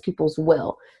against people's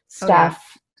will, stuff,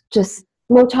 just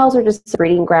motels are just a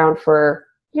breeding ground for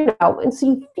and so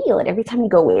you feel it every time you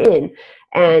go in.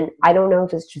 And I don't know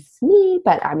if it's just me,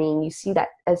 but I mean, you see that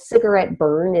a cigarette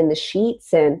burn in the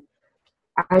sheets, and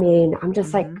I mean, I'm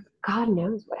just like, God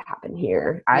knows what happened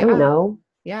here. I don't know.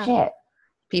 Yeah. Shit.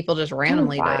 People just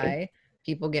randomly Terrifying. die.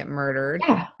 People get murdered.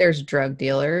 Yeah. There's drug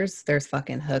dealers. There's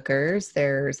fucking hookers.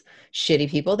 There's shitty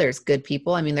people. There's good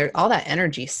people. I mean, all that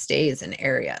energy stays in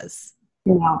areas.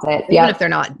 Nailed it. Even if they're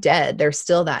not dead, there's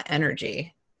still that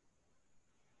energy.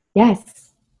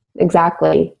 Yes,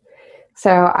 exactly.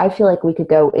 So I feel like we could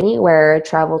go anywhere,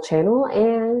 Travel Channel,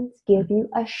 and give you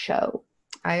a show.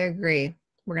 I agree.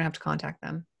 We're going to have to contact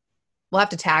them. We'll have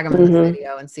to tag them in this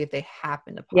video and see if they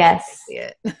happen to see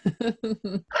it.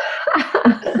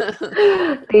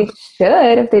 They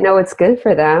should, if they know it's good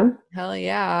for them. Hell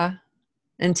yeah.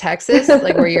 In Texas,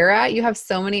 like where you're at, you have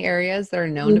so many areas that are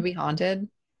known to be haunted.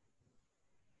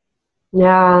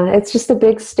 Yeah, it's just a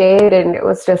big state, and it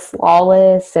was just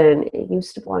lawless, and it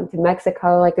used to belong to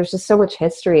Mexico. Like, there's just so much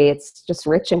history. It's just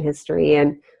rich in history,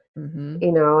 and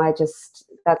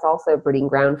that's also a breeding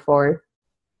ground for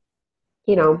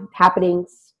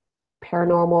happenings,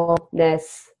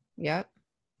 paranormalness. Yep,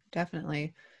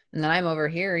 definitely. And then I'm over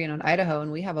here, in Idaho,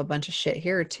 and we have a bunch of shit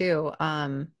here too.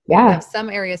 We have some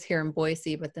areas here in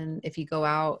Boise, but then if you go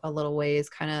out a little ways,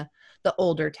 kind of the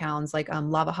older towns, like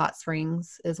Lava Hot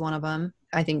Springs is one of them.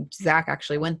 I think Zach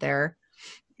actually went there,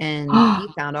 and he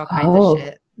found all kinds of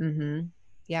shit.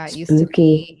 Yeah, it used to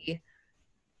be,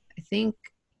 I think,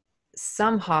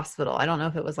 some hospital. I don't know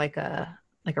if it was like a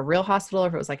real hospital or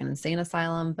if it was like an insane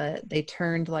asylum, but they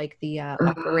turned like the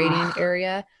operating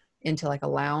area into like a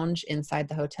lounge inside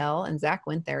the hotel, and Zach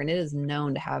went there, and it is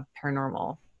known to have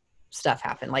paranormal stuff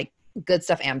happen, like good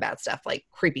stuff and bad stuff, like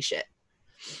creepy shit.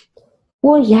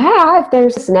 Well, yeah, if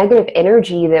there's this negative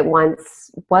energy that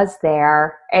once was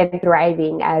there and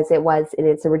thriving as it was in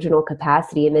its original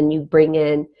capacity, and then you bring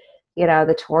in,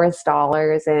 the tourist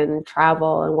dollars and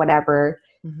travel and whatever,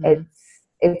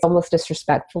 it's almost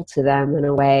disrespectful to them in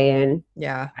a way. And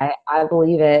I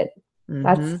believe it.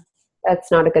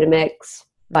 That's not a good mix,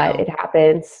 but it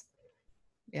happens.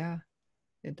 Yeah,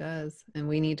 it does. And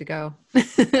we need to go.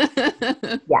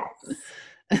 Yes.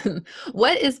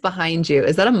 What is behind you?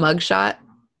 Is that a mugshot?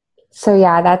 So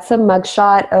yeah, that's a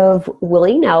mugshot of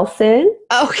Willie Nelson.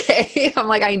 Okay. I'm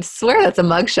like, I swear that's a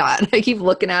mugshot. I keep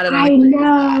looking at it. I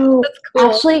know. That's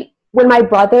cool. Actually, when my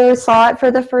brother saw it for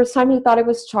the first time, he thought it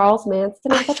was Charles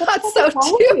Manson. I thought so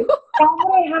too. Why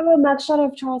would I have a mugshot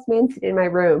of Charles Manson in my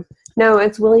room? No,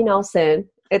 it's Willie Nelson.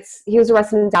 He was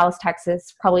arrested in Dallas,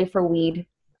 Texas, probably for weed.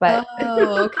 But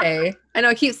okay. I know.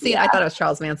 I keep seeing. I thought it was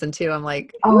Charles Manson too. I'm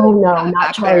like, oh no,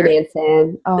 not Charlie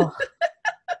Manson. Oh,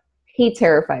 he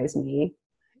terrifies me.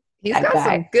 He's got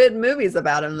some good movies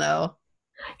about him, though.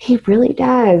 He really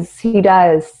does. He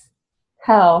does.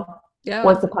 Hell, yeah.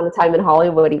 Once Upon a Time in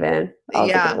Hollywood, even. That was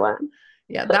a good one.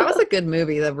 Yeah, that was a good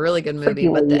movie. A really good movie.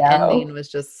 But the ending was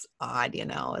just odd.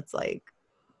 It's like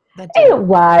that didn't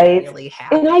really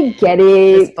happen. And I get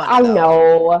it. I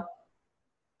know.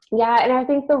 Yeah, and I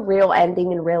think the real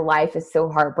ending in real life is so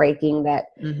heartbreaking that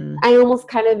I almost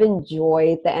kind of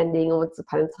enjoy the ending of Once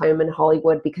Upon a Time in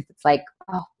Hollywood, because it's like,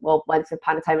 oh, well, Once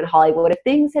Upon a Time in Hollywood, if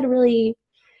things had really,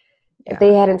 if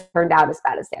they hadn't turned out as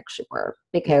bad as they actually were.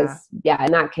 Because,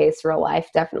 in that case, real life,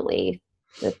 definitely,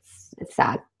 it's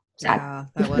sad. Yeah,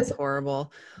 that was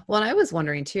horrible. Well, and I was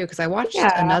wondering, too, because I watched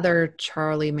another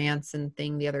Charlie Manson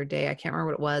thing the other day. I can't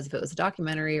remember what it was, if it was a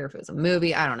documentary or if it was a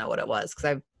movie. I don't know what it was,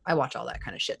 because I watch all that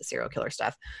kind of shit, the serial killer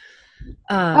stuff.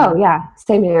 Oh, yeah.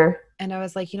 Same here. And I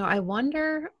was like, I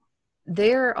wonder,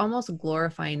 they're almost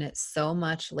glorifying it so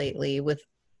much lately with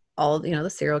all, the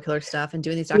serial killer stuff and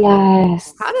doing these documentaries.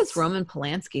 Yes. How does Roman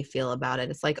Polanski feel about it?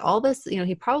 It's like all this,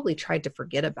 he probably tried to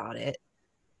forget about it.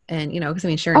 And,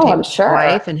 because Sharon Tate's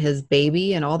wife and his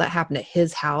baby and all that happened at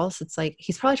his house. It's like,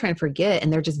 he's probably trying to forget,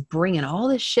 and they're just bringing all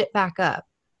this shit back up.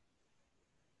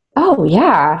 Oh,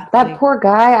 yeah. That poor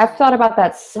guy. I've thought about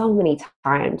that so many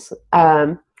times.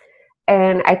 And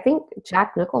I think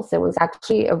Jack Nicholson was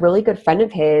actually a really good friend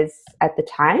of his at the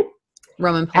time.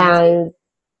 Roman Polanski.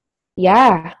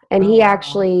 And he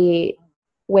actually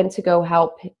went to go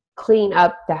help clean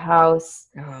up the house,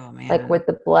 like with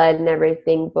the blood and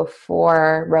everything,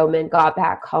 before Roman got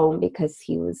back home, because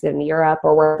he was in Europe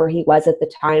or wherever he was at the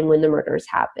time when the murders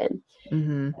happened.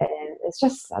 And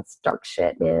that's dark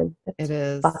shit, man. It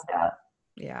is fucked up.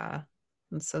 Yeah,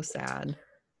 it's so sad.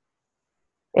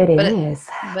 It is.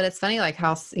 But it's funny, like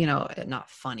how, not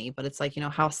funny, but it's like,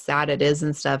 how sad it is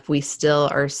and stuff. We still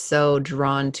are so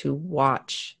drawn to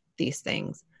watch these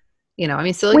things.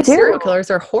 Serial killers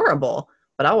are horrible,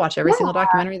 but I'll watch every single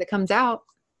documentary that comes out.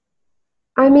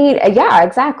 I mean, yeah,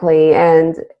 exactly.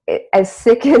 And as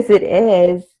sick as it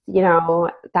is,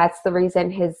 that's the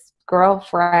reason his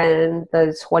girlfriend,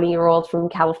 the 20-year-old from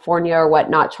California or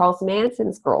whatnot, Charles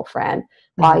Manson's girlfriend,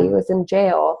 while he Mm-hmm. was in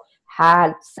jail,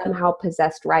 had somehow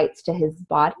possessed rights to his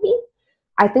body.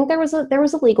 I think there was a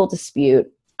legal dispute,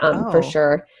 for Oh,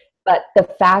 sure. But the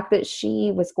fact that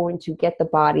she was going to get the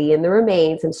body and the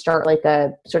remains and start like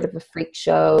a sort of a freak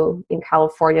show in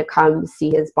California, come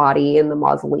see his body in the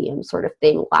mausoleum sort of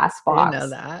thing, glass I didn't know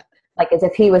box, that. like as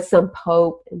if he was some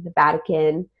pope in the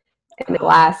Vatican in a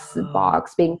glass Oh,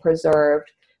 box being preserved,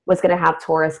 was going to have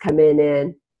tourists come in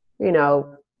and, you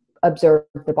know, observe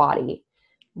the body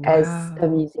as a wow.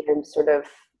 museum sort of,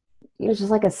 just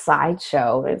like a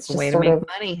sideshow. It's A way just to sort make of,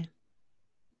 money.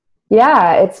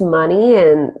 yeah, it's money.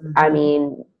 And I Mm-hmm.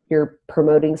 mean, you're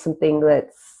promoting something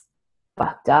that's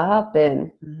fucked up.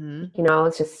 And, Mm-hmm.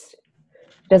 it's just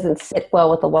doesn't sit well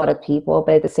with a lot of people.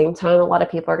 But at the same time, a lot of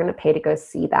people are going to pay to go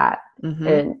see that. Mm-hmm.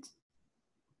 And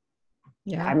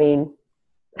Yeah. I mean,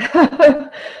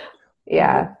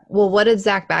 yeah. Well, what did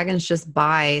Zach Bagans just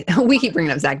buy? We keep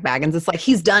bringing up Zach Bagans. It's like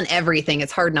he's done everything.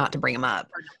 It's hard not to bring him up.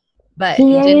 But He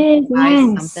didn't he is, buy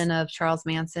yes. something of Charles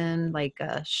Manson, like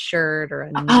a shirt or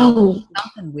a note, Oh,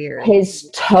 something weird? his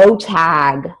toe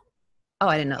tag, Oh,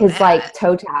 I didn't know his that. like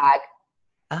toe tag.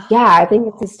 Yeah, I think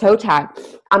it's Oh, his toe tag.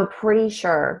 I'm pretty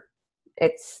sure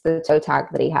it's the toe tag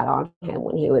that he had on him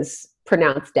when he was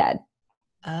pronounced dead.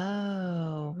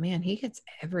 oh man, he gets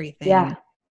everything. Yeah.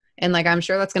 And like, I'm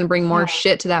sure that's going to bring more Yeah.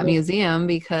 shit to that museum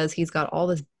because he's got all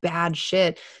this bad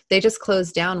shit. They just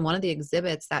closed down one of the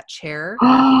exhibits, that chair,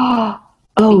 Oh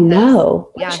because no.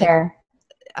 What yeah, chair?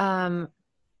 um,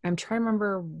 I'm trying to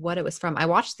remember what it was from. I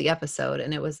watched the episode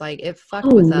and it was like, it fucked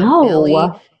Oh with Billy.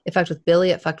 no. It fucked with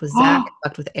Billy. It fucked with Zach. It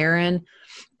fucked with Aaron.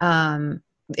 Um,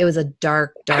 it was a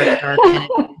dark, dark, dark entity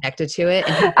connected to it.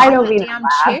 And he I bought don't that mean to damn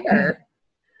laugh. chair.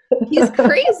 He's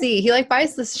crazy. He like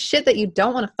buys this shit that you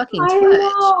don't want to fucking I touch.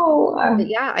 But know.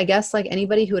 yeah, I guess like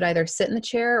anybody who would either sit in the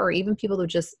chair or even people who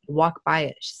just walk by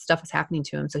it, stuff is happening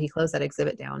to him. So he closed that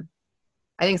exhibit down.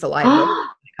 I think it's a liability when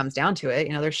it comes down to it.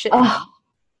 There's shit in it. Oh,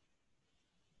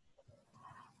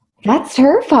 that's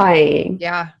terrifying.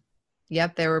 Yeah.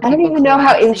 Yep. There were I don't people even know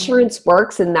how collapsing. insurance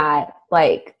works in that.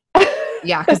 Like,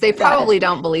 Yeah, because they God. probably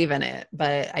don't believe in it.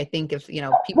 But I think if, people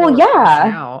Well, were freaking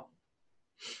yeah. out,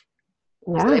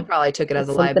 so they Yeah. probably took it as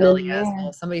a It's something in liability the as, well, air.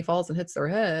 if somebody falls and hits their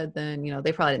head, then,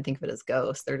 they probably didn't think of it as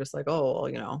ghosts. They're just like, oh,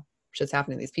 well, shit's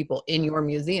happening to these people in your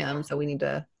museum. So we need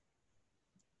to,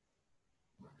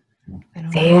 I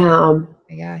don't know. Damn.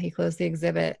 Yeah, he closed the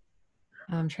exhibit.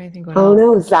 I'm trying to think what Oh else.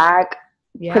 no, Zach.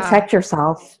 Yeah. Protect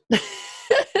yourself.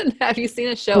 Have you seen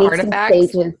a I show, need some Artifacts?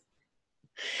 sages.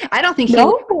 I don't think he would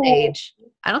No. sage.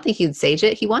 I don't think he'd sage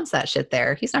it. He wants that shit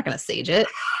there. He's not going to sage it.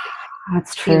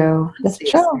 That's He true. wants That's the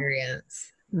true.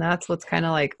 experience. And that's what's kind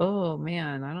of like, oh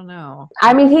man, I don't know.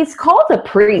 I mean, he's called a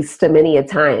priest many a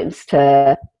times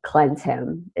to cleanse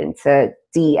him and to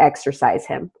de-exercise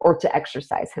him or to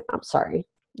exercise him. I'm sorry.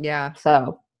 Yeah.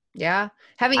 So Yeah.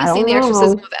 Haven't you I seen don't The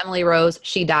Exorcism know. of Emily Rose?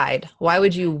 She died. Why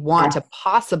would you want to Yes,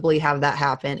 possibly have that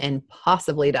happen and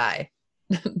possibly die?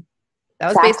 That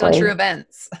was based on true exactly.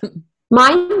 events.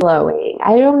 Mind blowing.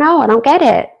 I don't know. I don't get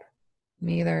it.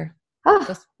 Me either. Oh,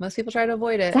 Most people try to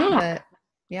avoid it, but Zach.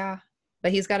 yeah.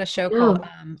 But he's got a show called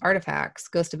No. Artifacts,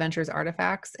 Ghost Adventures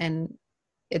Artifacts, and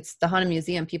it's the Haunted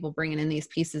Museum. People bringing in these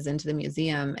pieces into the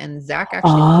museum, and Zach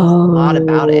actually knows a lot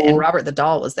about it. And Oh. Robert the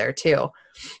Doll was there too.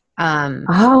 Um,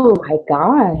 Oh my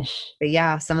gosh. but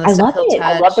yeah, some of the I stuff love he'll it.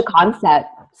 I love the touch. concept.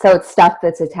 So it's stuff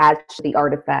that's attached to the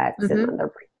artifacts and Hmm. then they're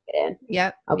bringing it in.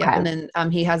 Yep, yep. Okay. And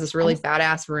then he has this really That's,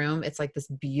 badass room. It's like this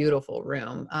beautiful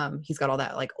room. He's got all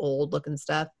that like old looking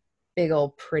stuff, big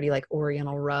old pretty like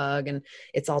oriental rug, and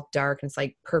it's all dark and it's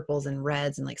like purples and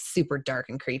reds and like super dark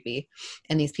and creepy.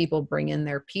 And these people bring in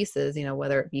their pieces,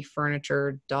 whether it be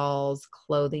furniture, dolls,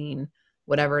 clothing,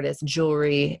 whatever it is,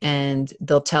 jewelry, and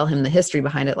they'll tell him the history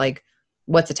behind it, like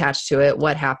what's attached to it,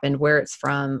 what happened, where it's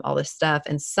from, all this stuff.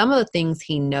 And some of the things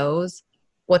he knows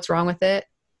what's wrong with it.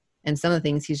 And some of the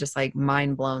things he's just like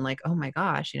mind blown, like, oh my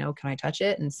gosh, can I touch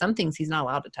it? And some things he's not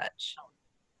allowed to touch.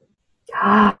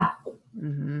 ah.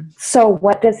 Hmm. So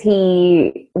where does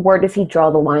he draw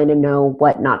the line and know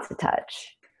what not to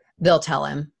touch? They'll tell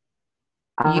him.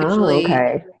 Oh, Usually,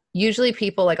 okay. usually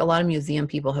people, like a lot of museum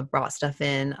people have brought stuff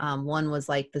in. One was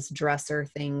like this dresser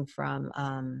thing from,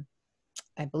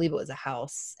 I believe it was a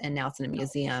house, and now it's in a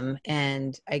museum.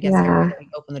 And I guess every Yeah. time you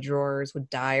open the drawers would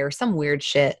die or some weird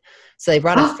shit. So they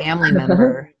brought a family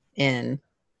member in,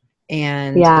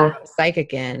 and they Yeah. brought a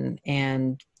psychic in,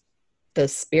 and the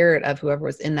spirit of whoever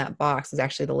was in that box was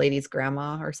actually the lady's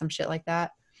grandma or some shit like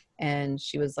that. and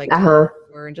she was like, Uh-huh.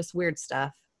 and just weird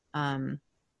stuff.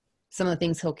 Some of the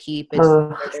things he'll keep, it's Oh,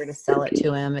 they're there to sell it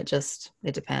to him. It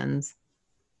depends.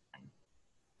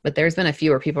 But there's been a few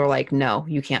where people are like, no,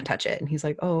 you can't touch it. And he's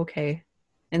like, oh, okay.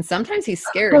 And sometimes he's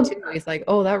scared too. He's like,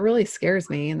 oh, that really scares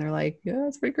me. And they're like, yeah,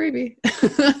 it's pretty creepy.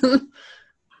 so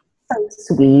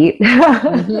sweet.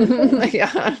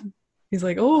 Yeah. He's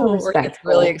like, So oh, or he gets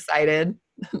really respectful. excited.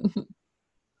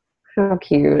 How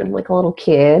cute. I'm like a little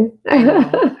kid. I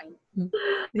know.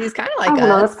 He's kind of I like don't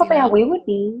know. us, That's probably how we would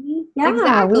be. Yeah, we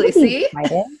Exactly. would be See?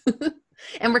 excited.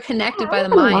 And we're Yeah, connected I'm by not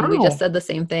the gonna mind. We just lie. said the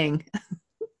same thing.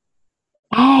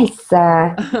 Yes,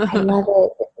 I love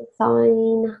it. It's a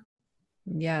sign.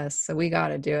 Yes, so we got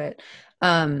to do it.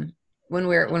 When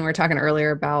we are talking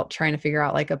earlier about trying to figure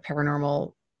out like a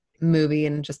paranormal movie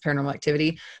and just paranormal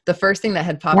activity, the first thing that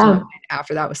had popped in my Yeah. mind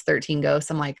after that was 13 Ghosts.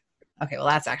 I'm like, okay, well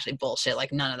that's actually bullshit.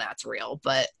 Like none of that's real.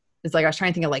 But it's like I was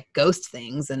trying to think of like ghost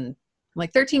things, and I'm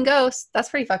like 13 Ghosts. That's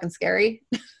pretty fucking scary.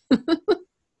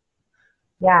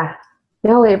 Yeah.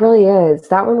 No, it really is.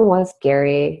 That one was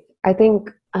scary. I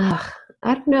think, I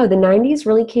don't know, the 90s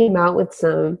really came out with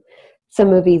some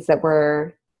movies that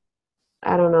were,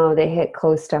 I don't know, they hit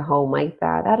close to home like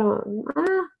that. I don't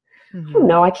Hmm.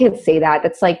 know. I can't say that.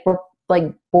 That's like we're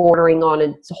like bordering on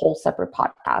a whole separate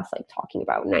podcast, like talking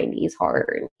about 90s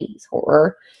horror and 80s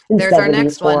horror and There's our 70s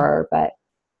next one. horror. But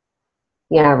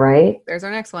yeah, right. There's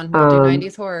our next one. We'll do Um,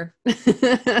 90s horror.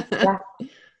 yeah,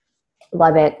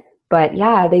 love it. But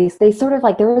yeah, they sort of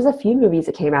like there was a few movies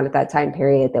that came out at that time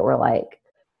period that were like,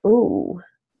 ooh,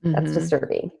 that's Hmm.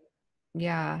 disturbing.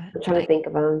 Yeah. I'm And trying to think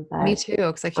of them, me but too,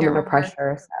 because I I'm can't under remember.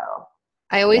 pressure. So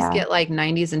I always yeah, get like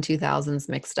 90s and 2000s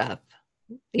mixed up.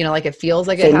 Like it feels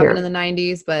like it same happened in here. the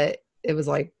 90s, but it was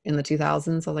like in the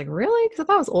 2000s. I was like, really? Because I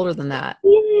thought it was older than that.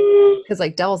 Yeah, Because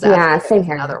like Devil's yeah, Advocate same was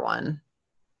another here. one.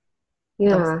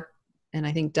 Devil's, Yeah. and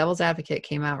I think Devil's Advocate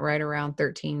came out right around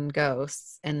 13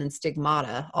 Ghosts, and then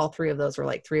Stigmata. All three of those were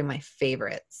like three of my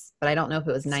favorites, but I don't know if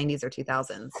it was 90s or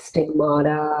 2000s.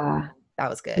 Stigmata. That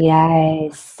was good.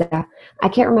 Yes. I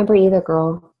can't remember either,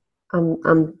 girl. I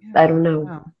Yeah. don't know.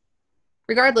 Oh.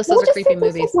 Regardless, We'll those are just say creepy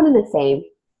that's like movies. one and the same.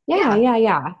 Yeah, Yeah. yeah,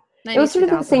 yeah. It was 90s, sort of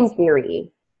the same 2000s.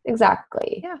 theory.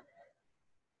 Exactly. Yeah.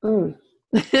 Mm,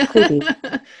 creepy.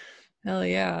 Hell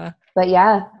yeah. But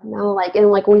yeah, no, like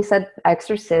and like when we said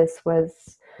Exorcist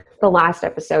was the last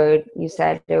episode, you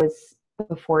said it was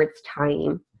before its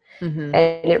time. Hmm.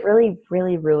 And it really,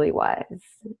 really, really was.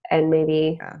 And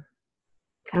maybe Yeah.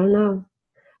 I don't know.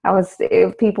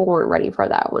 People weren't ready for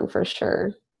that one for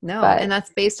sure. No, and But that's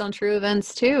based on true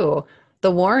events too.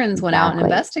 The Warrens went out and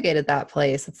exactly. investigated that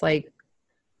place. It's like,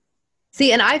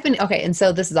 see, and I've been okay, and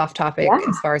so this is off topic Yeah.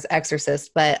 as far as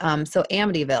Exorcist, but so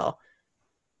Amityville.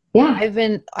 Yeah.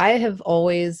 I have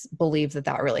always believed that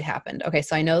that really happened. Okay,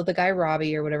 so I know the guy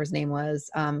Robbie or whatever his name was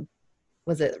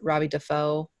it Robbie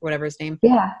Defoe, whatever his name?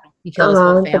 Yeah. He killed his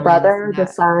whole The family and this and brother, the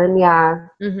that. son, yeah.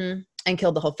 And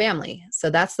killed the whole family. So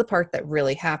that's the part that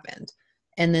really happened.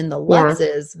 And then the Yeah.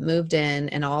 Lutzes moved in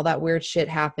and all that weird shit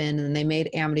happened. And they made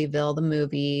Amityville the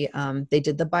movie. They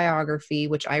did the biography,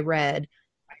 which I read.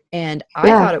 And I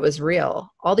Yeah. thought it was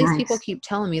real. All these people Nice. keep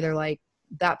telling me, they're like,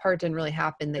 that part didn't really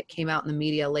happen. That came out in the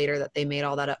media later that they made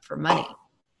all that up for money.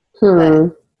 But Hmm.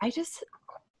 I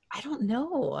don't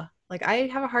know. Like, I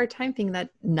have a hard time thinking that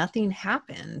nothing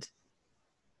happened.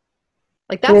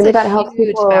 Like, that's Maybe a that helps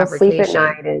huge people sleep at fabrication.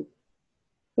 night. And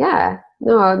yeah.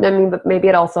 No, I mean, but maybe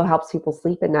it also helps people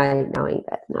sleep at night knowing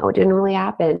that no, it didn't really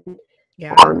happen.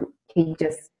 Yeah. He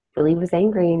just really was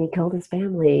angry and he killed his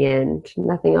family and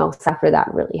nothing else after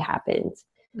that really happened.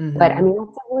 But I Hmm. mean,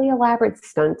 that's a really elaborate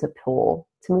stunt to pull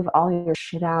to move all your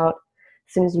shit out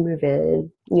as soon as you move in,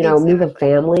 move a Exactly.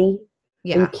 family. Are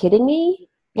you Yeah. kidding me?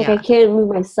 Like, I Yeah. can't move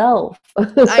myself.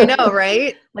 I know,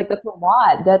 right? Like, that's a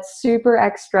lot. That's super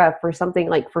extra for something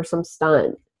like for some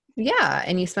stunt. Yeah.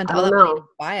 And you spent I all don't that money to know.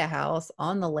 buy a house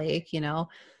on the lake. And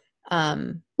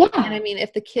Yeah. I mean,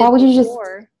 if the Why kid would you just,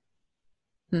 before,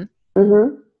 hmm,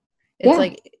 mm-hmm. it's Yeah.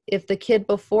 like if the kid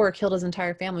before killed his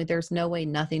entire family, there's no way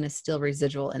nothing is still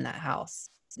residual in that house.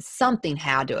 Something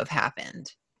had to have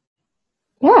happened.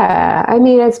 Yeah, I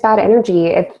mean it's bad energy.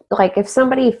 If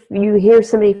you hear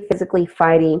somebody physically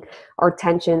fighting or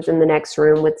tensions in the next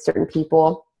room with certain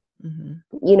people, Hmm.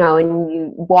 and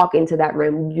you walk into that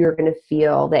room, you're going to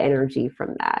feel the energy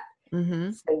from that.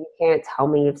 Hmm. So you can't tell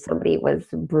me if somebody was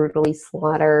brutally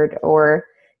slaughtered or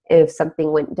if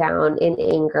something went down in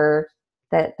anger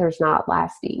that there's not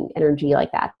lasting energy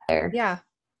like that there. Yeah.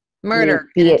 Be Murder,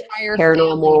 it, an be it entire paranormal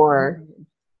family or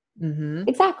murdered. Hmm.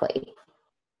 exactly.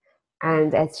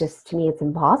 And it's just to me it's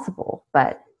impossible,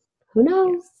 but who Yeah.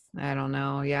 knows? I don't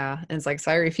know. Yeah. And it's like,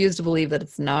 so I refuse to believe that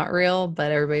it's not real,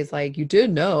 but everybody's like, you did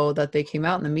know that they came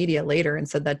out in the media later and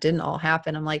said that didn't all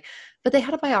happen. I'm like, but they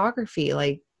had a biography.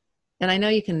 Like, and I know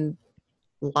you can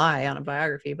lie on a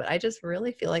biography, but I just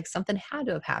really feel like something had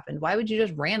to have happened. Why would you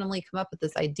just randomly come up with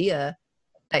this idea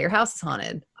that your house is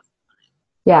haunted?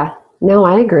 Yeah. No,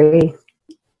 I agree.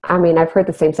 I mean, I've heard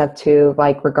the same stuff too,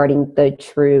 like regarding the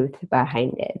truth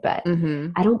behind it, but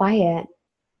Mm-hmm. I don't buy it.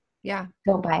 Yeah.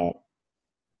 Don't buy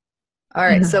All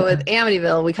right. So with it.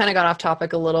 Amityville, we kind of got off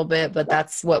topic a little bit, but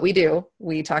that's what we do.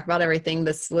 We talk about everything.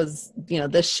 This was,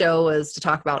 this show is to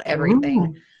talk about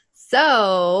everything. Oh,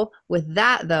 So with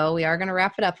that though, we are going to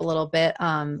wrap it up a little bit.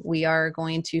 We are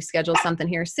going to schedule something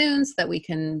here soon so that we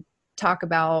can talk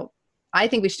about, I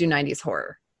think we should do 90s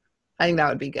horror. I think that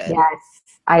would be good. yes,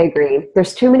 I agree.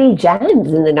 There's too many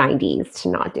gems in the 90s to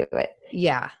not do it.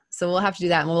 Yeah. So we'll have to do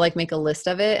that, and we'll like make a list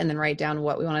of it and then write down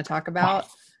what we want to talk about.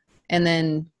 Yes. And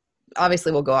then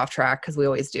obviously we'll go off track because we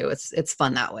always do. It's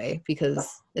fun that way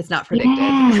because it's not predicted.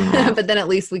 Yeah. But then at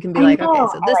least we can be I like, know,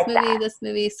 okay, so I like that. this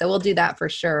movie. So we'll do that for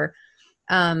sure.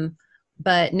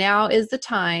 But now is the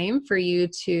time for you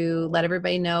to let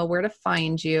everybody know where to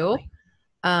find you.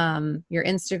 Your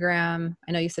Instagram.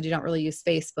 I know you said you don't really use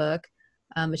Facebook,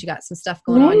 but you got some stuff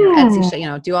going on your Etsy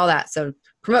shop, do all that. So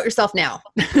promote yourself now.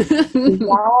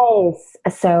 Yes.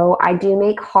 So I do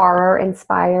make horror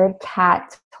inspired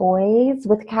cat toys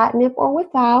with catnip or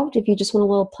without. If you just want a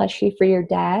little plushie for your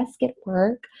desk at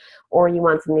work or you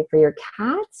want something for your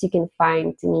cats, you can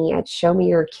find me at Show Me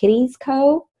Your Kitties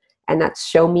Co. And that's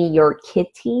Show Me Your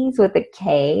Kitties with a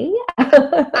K.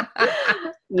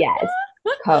 Yes,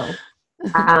 Co.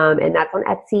 And that's on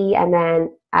Etsy, and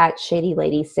then at Shady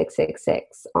Lady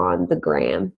 666 on the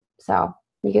gram. So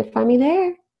you can find me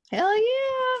there. Hell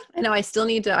yeah. I know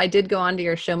I did go on to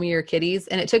your Show Me Your Kitties,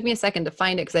 and it took me a second to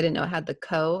find it because I didn't know it had the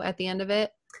co at the end of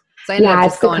it. So I ended up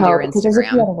It's just the going to your code because there's a few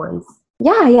Instagram. other ones.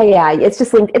 Yeah. It's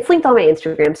just linked. It's linked on my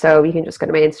Instagram, so you can just go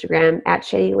to my Instagram at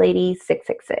Shady Lady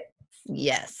 666.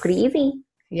 Yes. Pretty easy.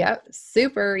 Yep.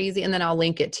 Super easy. And then I'll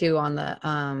link it too on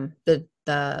the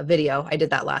video. I did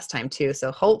that last time too.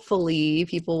 So hopefully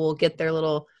people will get their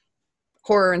little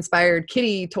horror inspired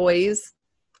kitty toys.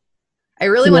 I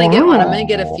really want to get one. I'm going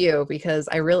to get a few because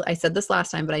I said this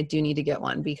last time, but I do need to get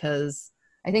one because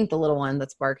I think the little one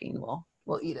that's barking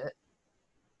will eat it.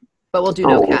 But we'll do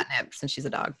no catnip since she's a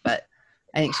dog, but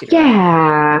I think she'd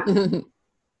Yeah. We can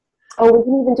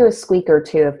even do a squeaker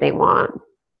too if they want.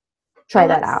 Try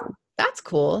that out. That's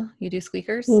cool. You do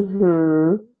squeakers?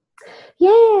 Mm-hmm. Yes.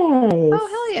 Oh,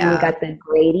 hell yeah. And we got the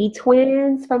Grady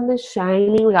twins from The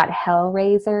Shining. We got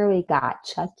Hellraiser. We got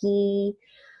Chucky.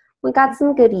 We got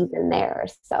some goodies in there.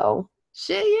 So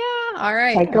shit, yeah. All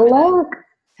right. Take a look.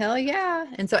 Hell yeah.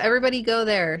 And so everybody go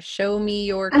there. Show Me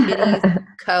Your Kitties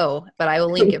Co. But I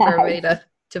will link it for everybody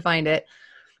to find it.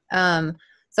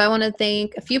 So I want to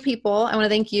thank a few people. I want to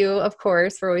thank you, of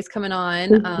course, for always coming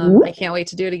on. I can't wait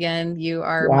to do it again. You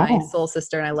are my soul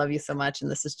sister, and I love you so much. And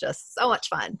this is just so much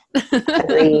fun.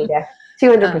 Agreed.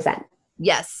 200%.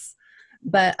 Yes.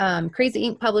 But Crazy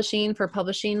Ink Publishing for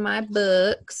publishing my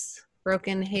books,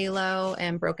 Broken Halo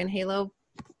and Broken Halo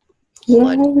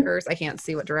Blood Curse. I can't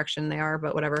see what direction they are,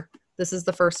 but whatever. This is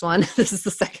the first one. This is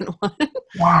the second one.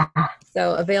 Yeah.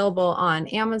 So available on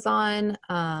Amazon,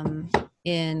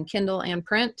 in Kindle and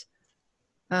print.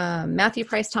 Matthew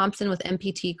Price Thompson with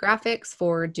MPT Graphics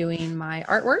for doing my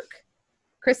artwork.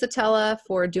 Chris Atella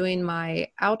for doing my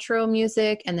outro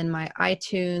music, and then my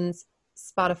iTunes,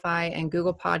 Spotify, and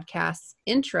Google Podcasts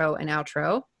intro and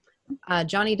outro.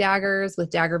 Johnny Daggers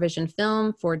with Dagger Vision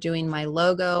Film for doing my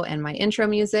logo and my intro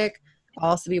music.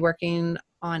 I'll also be working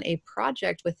on a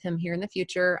project with him here in the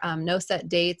future. No set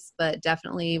dates, but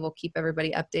definitely we'll keep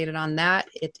everybody updated on that.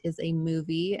 It is a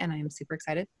movie, and I am super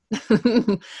excited.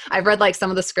 I've read like some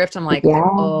of the script. I'm like,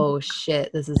 oh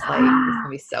shit, this is gonna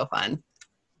be so fun.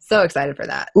 So excited for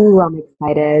that. Ooh, I'm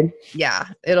excited. Yeah,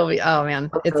 it'll be, oh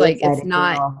man. It's like,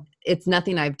 it's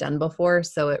nothing I've done before.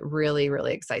 So it really,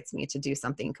 really excites me to do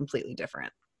something completely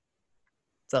different.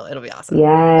 So it'll be awesome.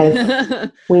 Yes.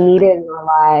 We need it in our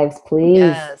lives,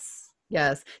 please.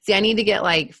 Yes. See, I need to get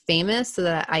like famous so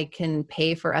that I can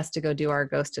pay for us to go do our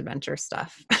ghost adventure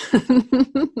stuff.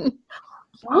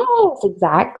 Yes,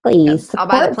 exactly. Yes. I'll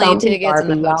buy the plane tickets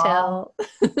and the hotel.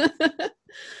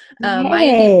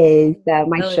 My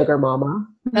sugar mama.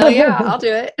 Oh yeah, I'll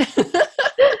do it.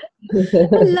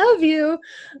 I love you.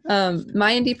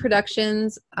 My Indie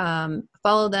Productions.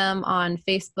 Follow them on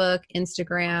Facebook,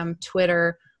 Instagram,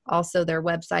 Twitter, also their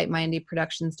website,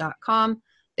 myindieproductions.com.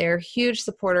 They're huge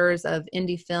supporters of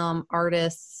indie film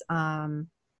artists,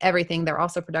 everything. They're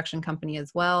also a production company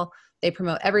as well. They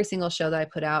promote every single show that I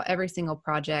put out, every single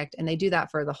project, and they do that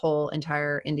for the whole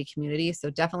entire indie community. So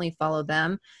definitely follow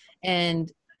them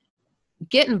and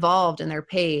get involved in their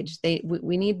page.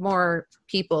 We need more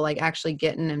people like actually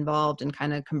getting involved and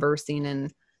kind of conversing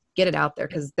and get it out there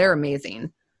because they're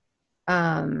amazing.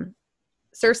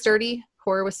 Sir Sturdy,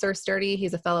 Horror with Sir Sturdy.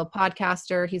 He's a fellow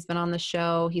podcaster. He's been on the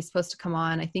show. He's supposed to come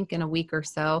on, I think, in a week or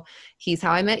so. He's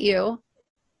how I met you.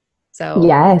 So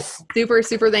yes, super,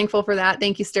 super thankful for that.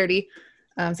 Thank you, Sturdy.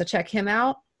 So check him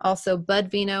out. Also, Bud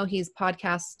Vino, he's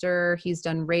podcaster. He's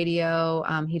done radio.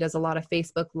 He does a lot of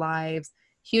Facebook Lives.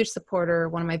 Huge supporter,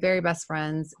 one of my very best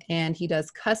friends. And he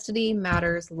does Custody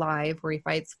Matters Live, where he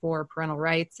fights for parental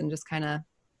rights and just kind of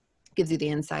gives you the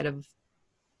insight of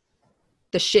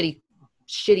the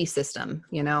shitty system,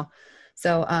 you know?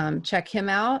 So check him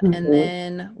out. Mm-hmm. And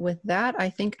then with that, I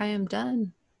think I am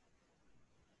done.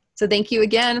 So thank you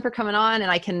again for coming on,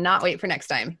 and I cannot wait for next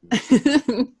time.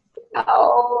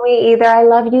 Oh, me either. I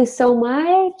love you so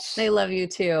much. I love you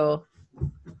too.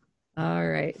 All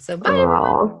right. So bye,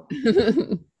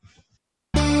 everyone.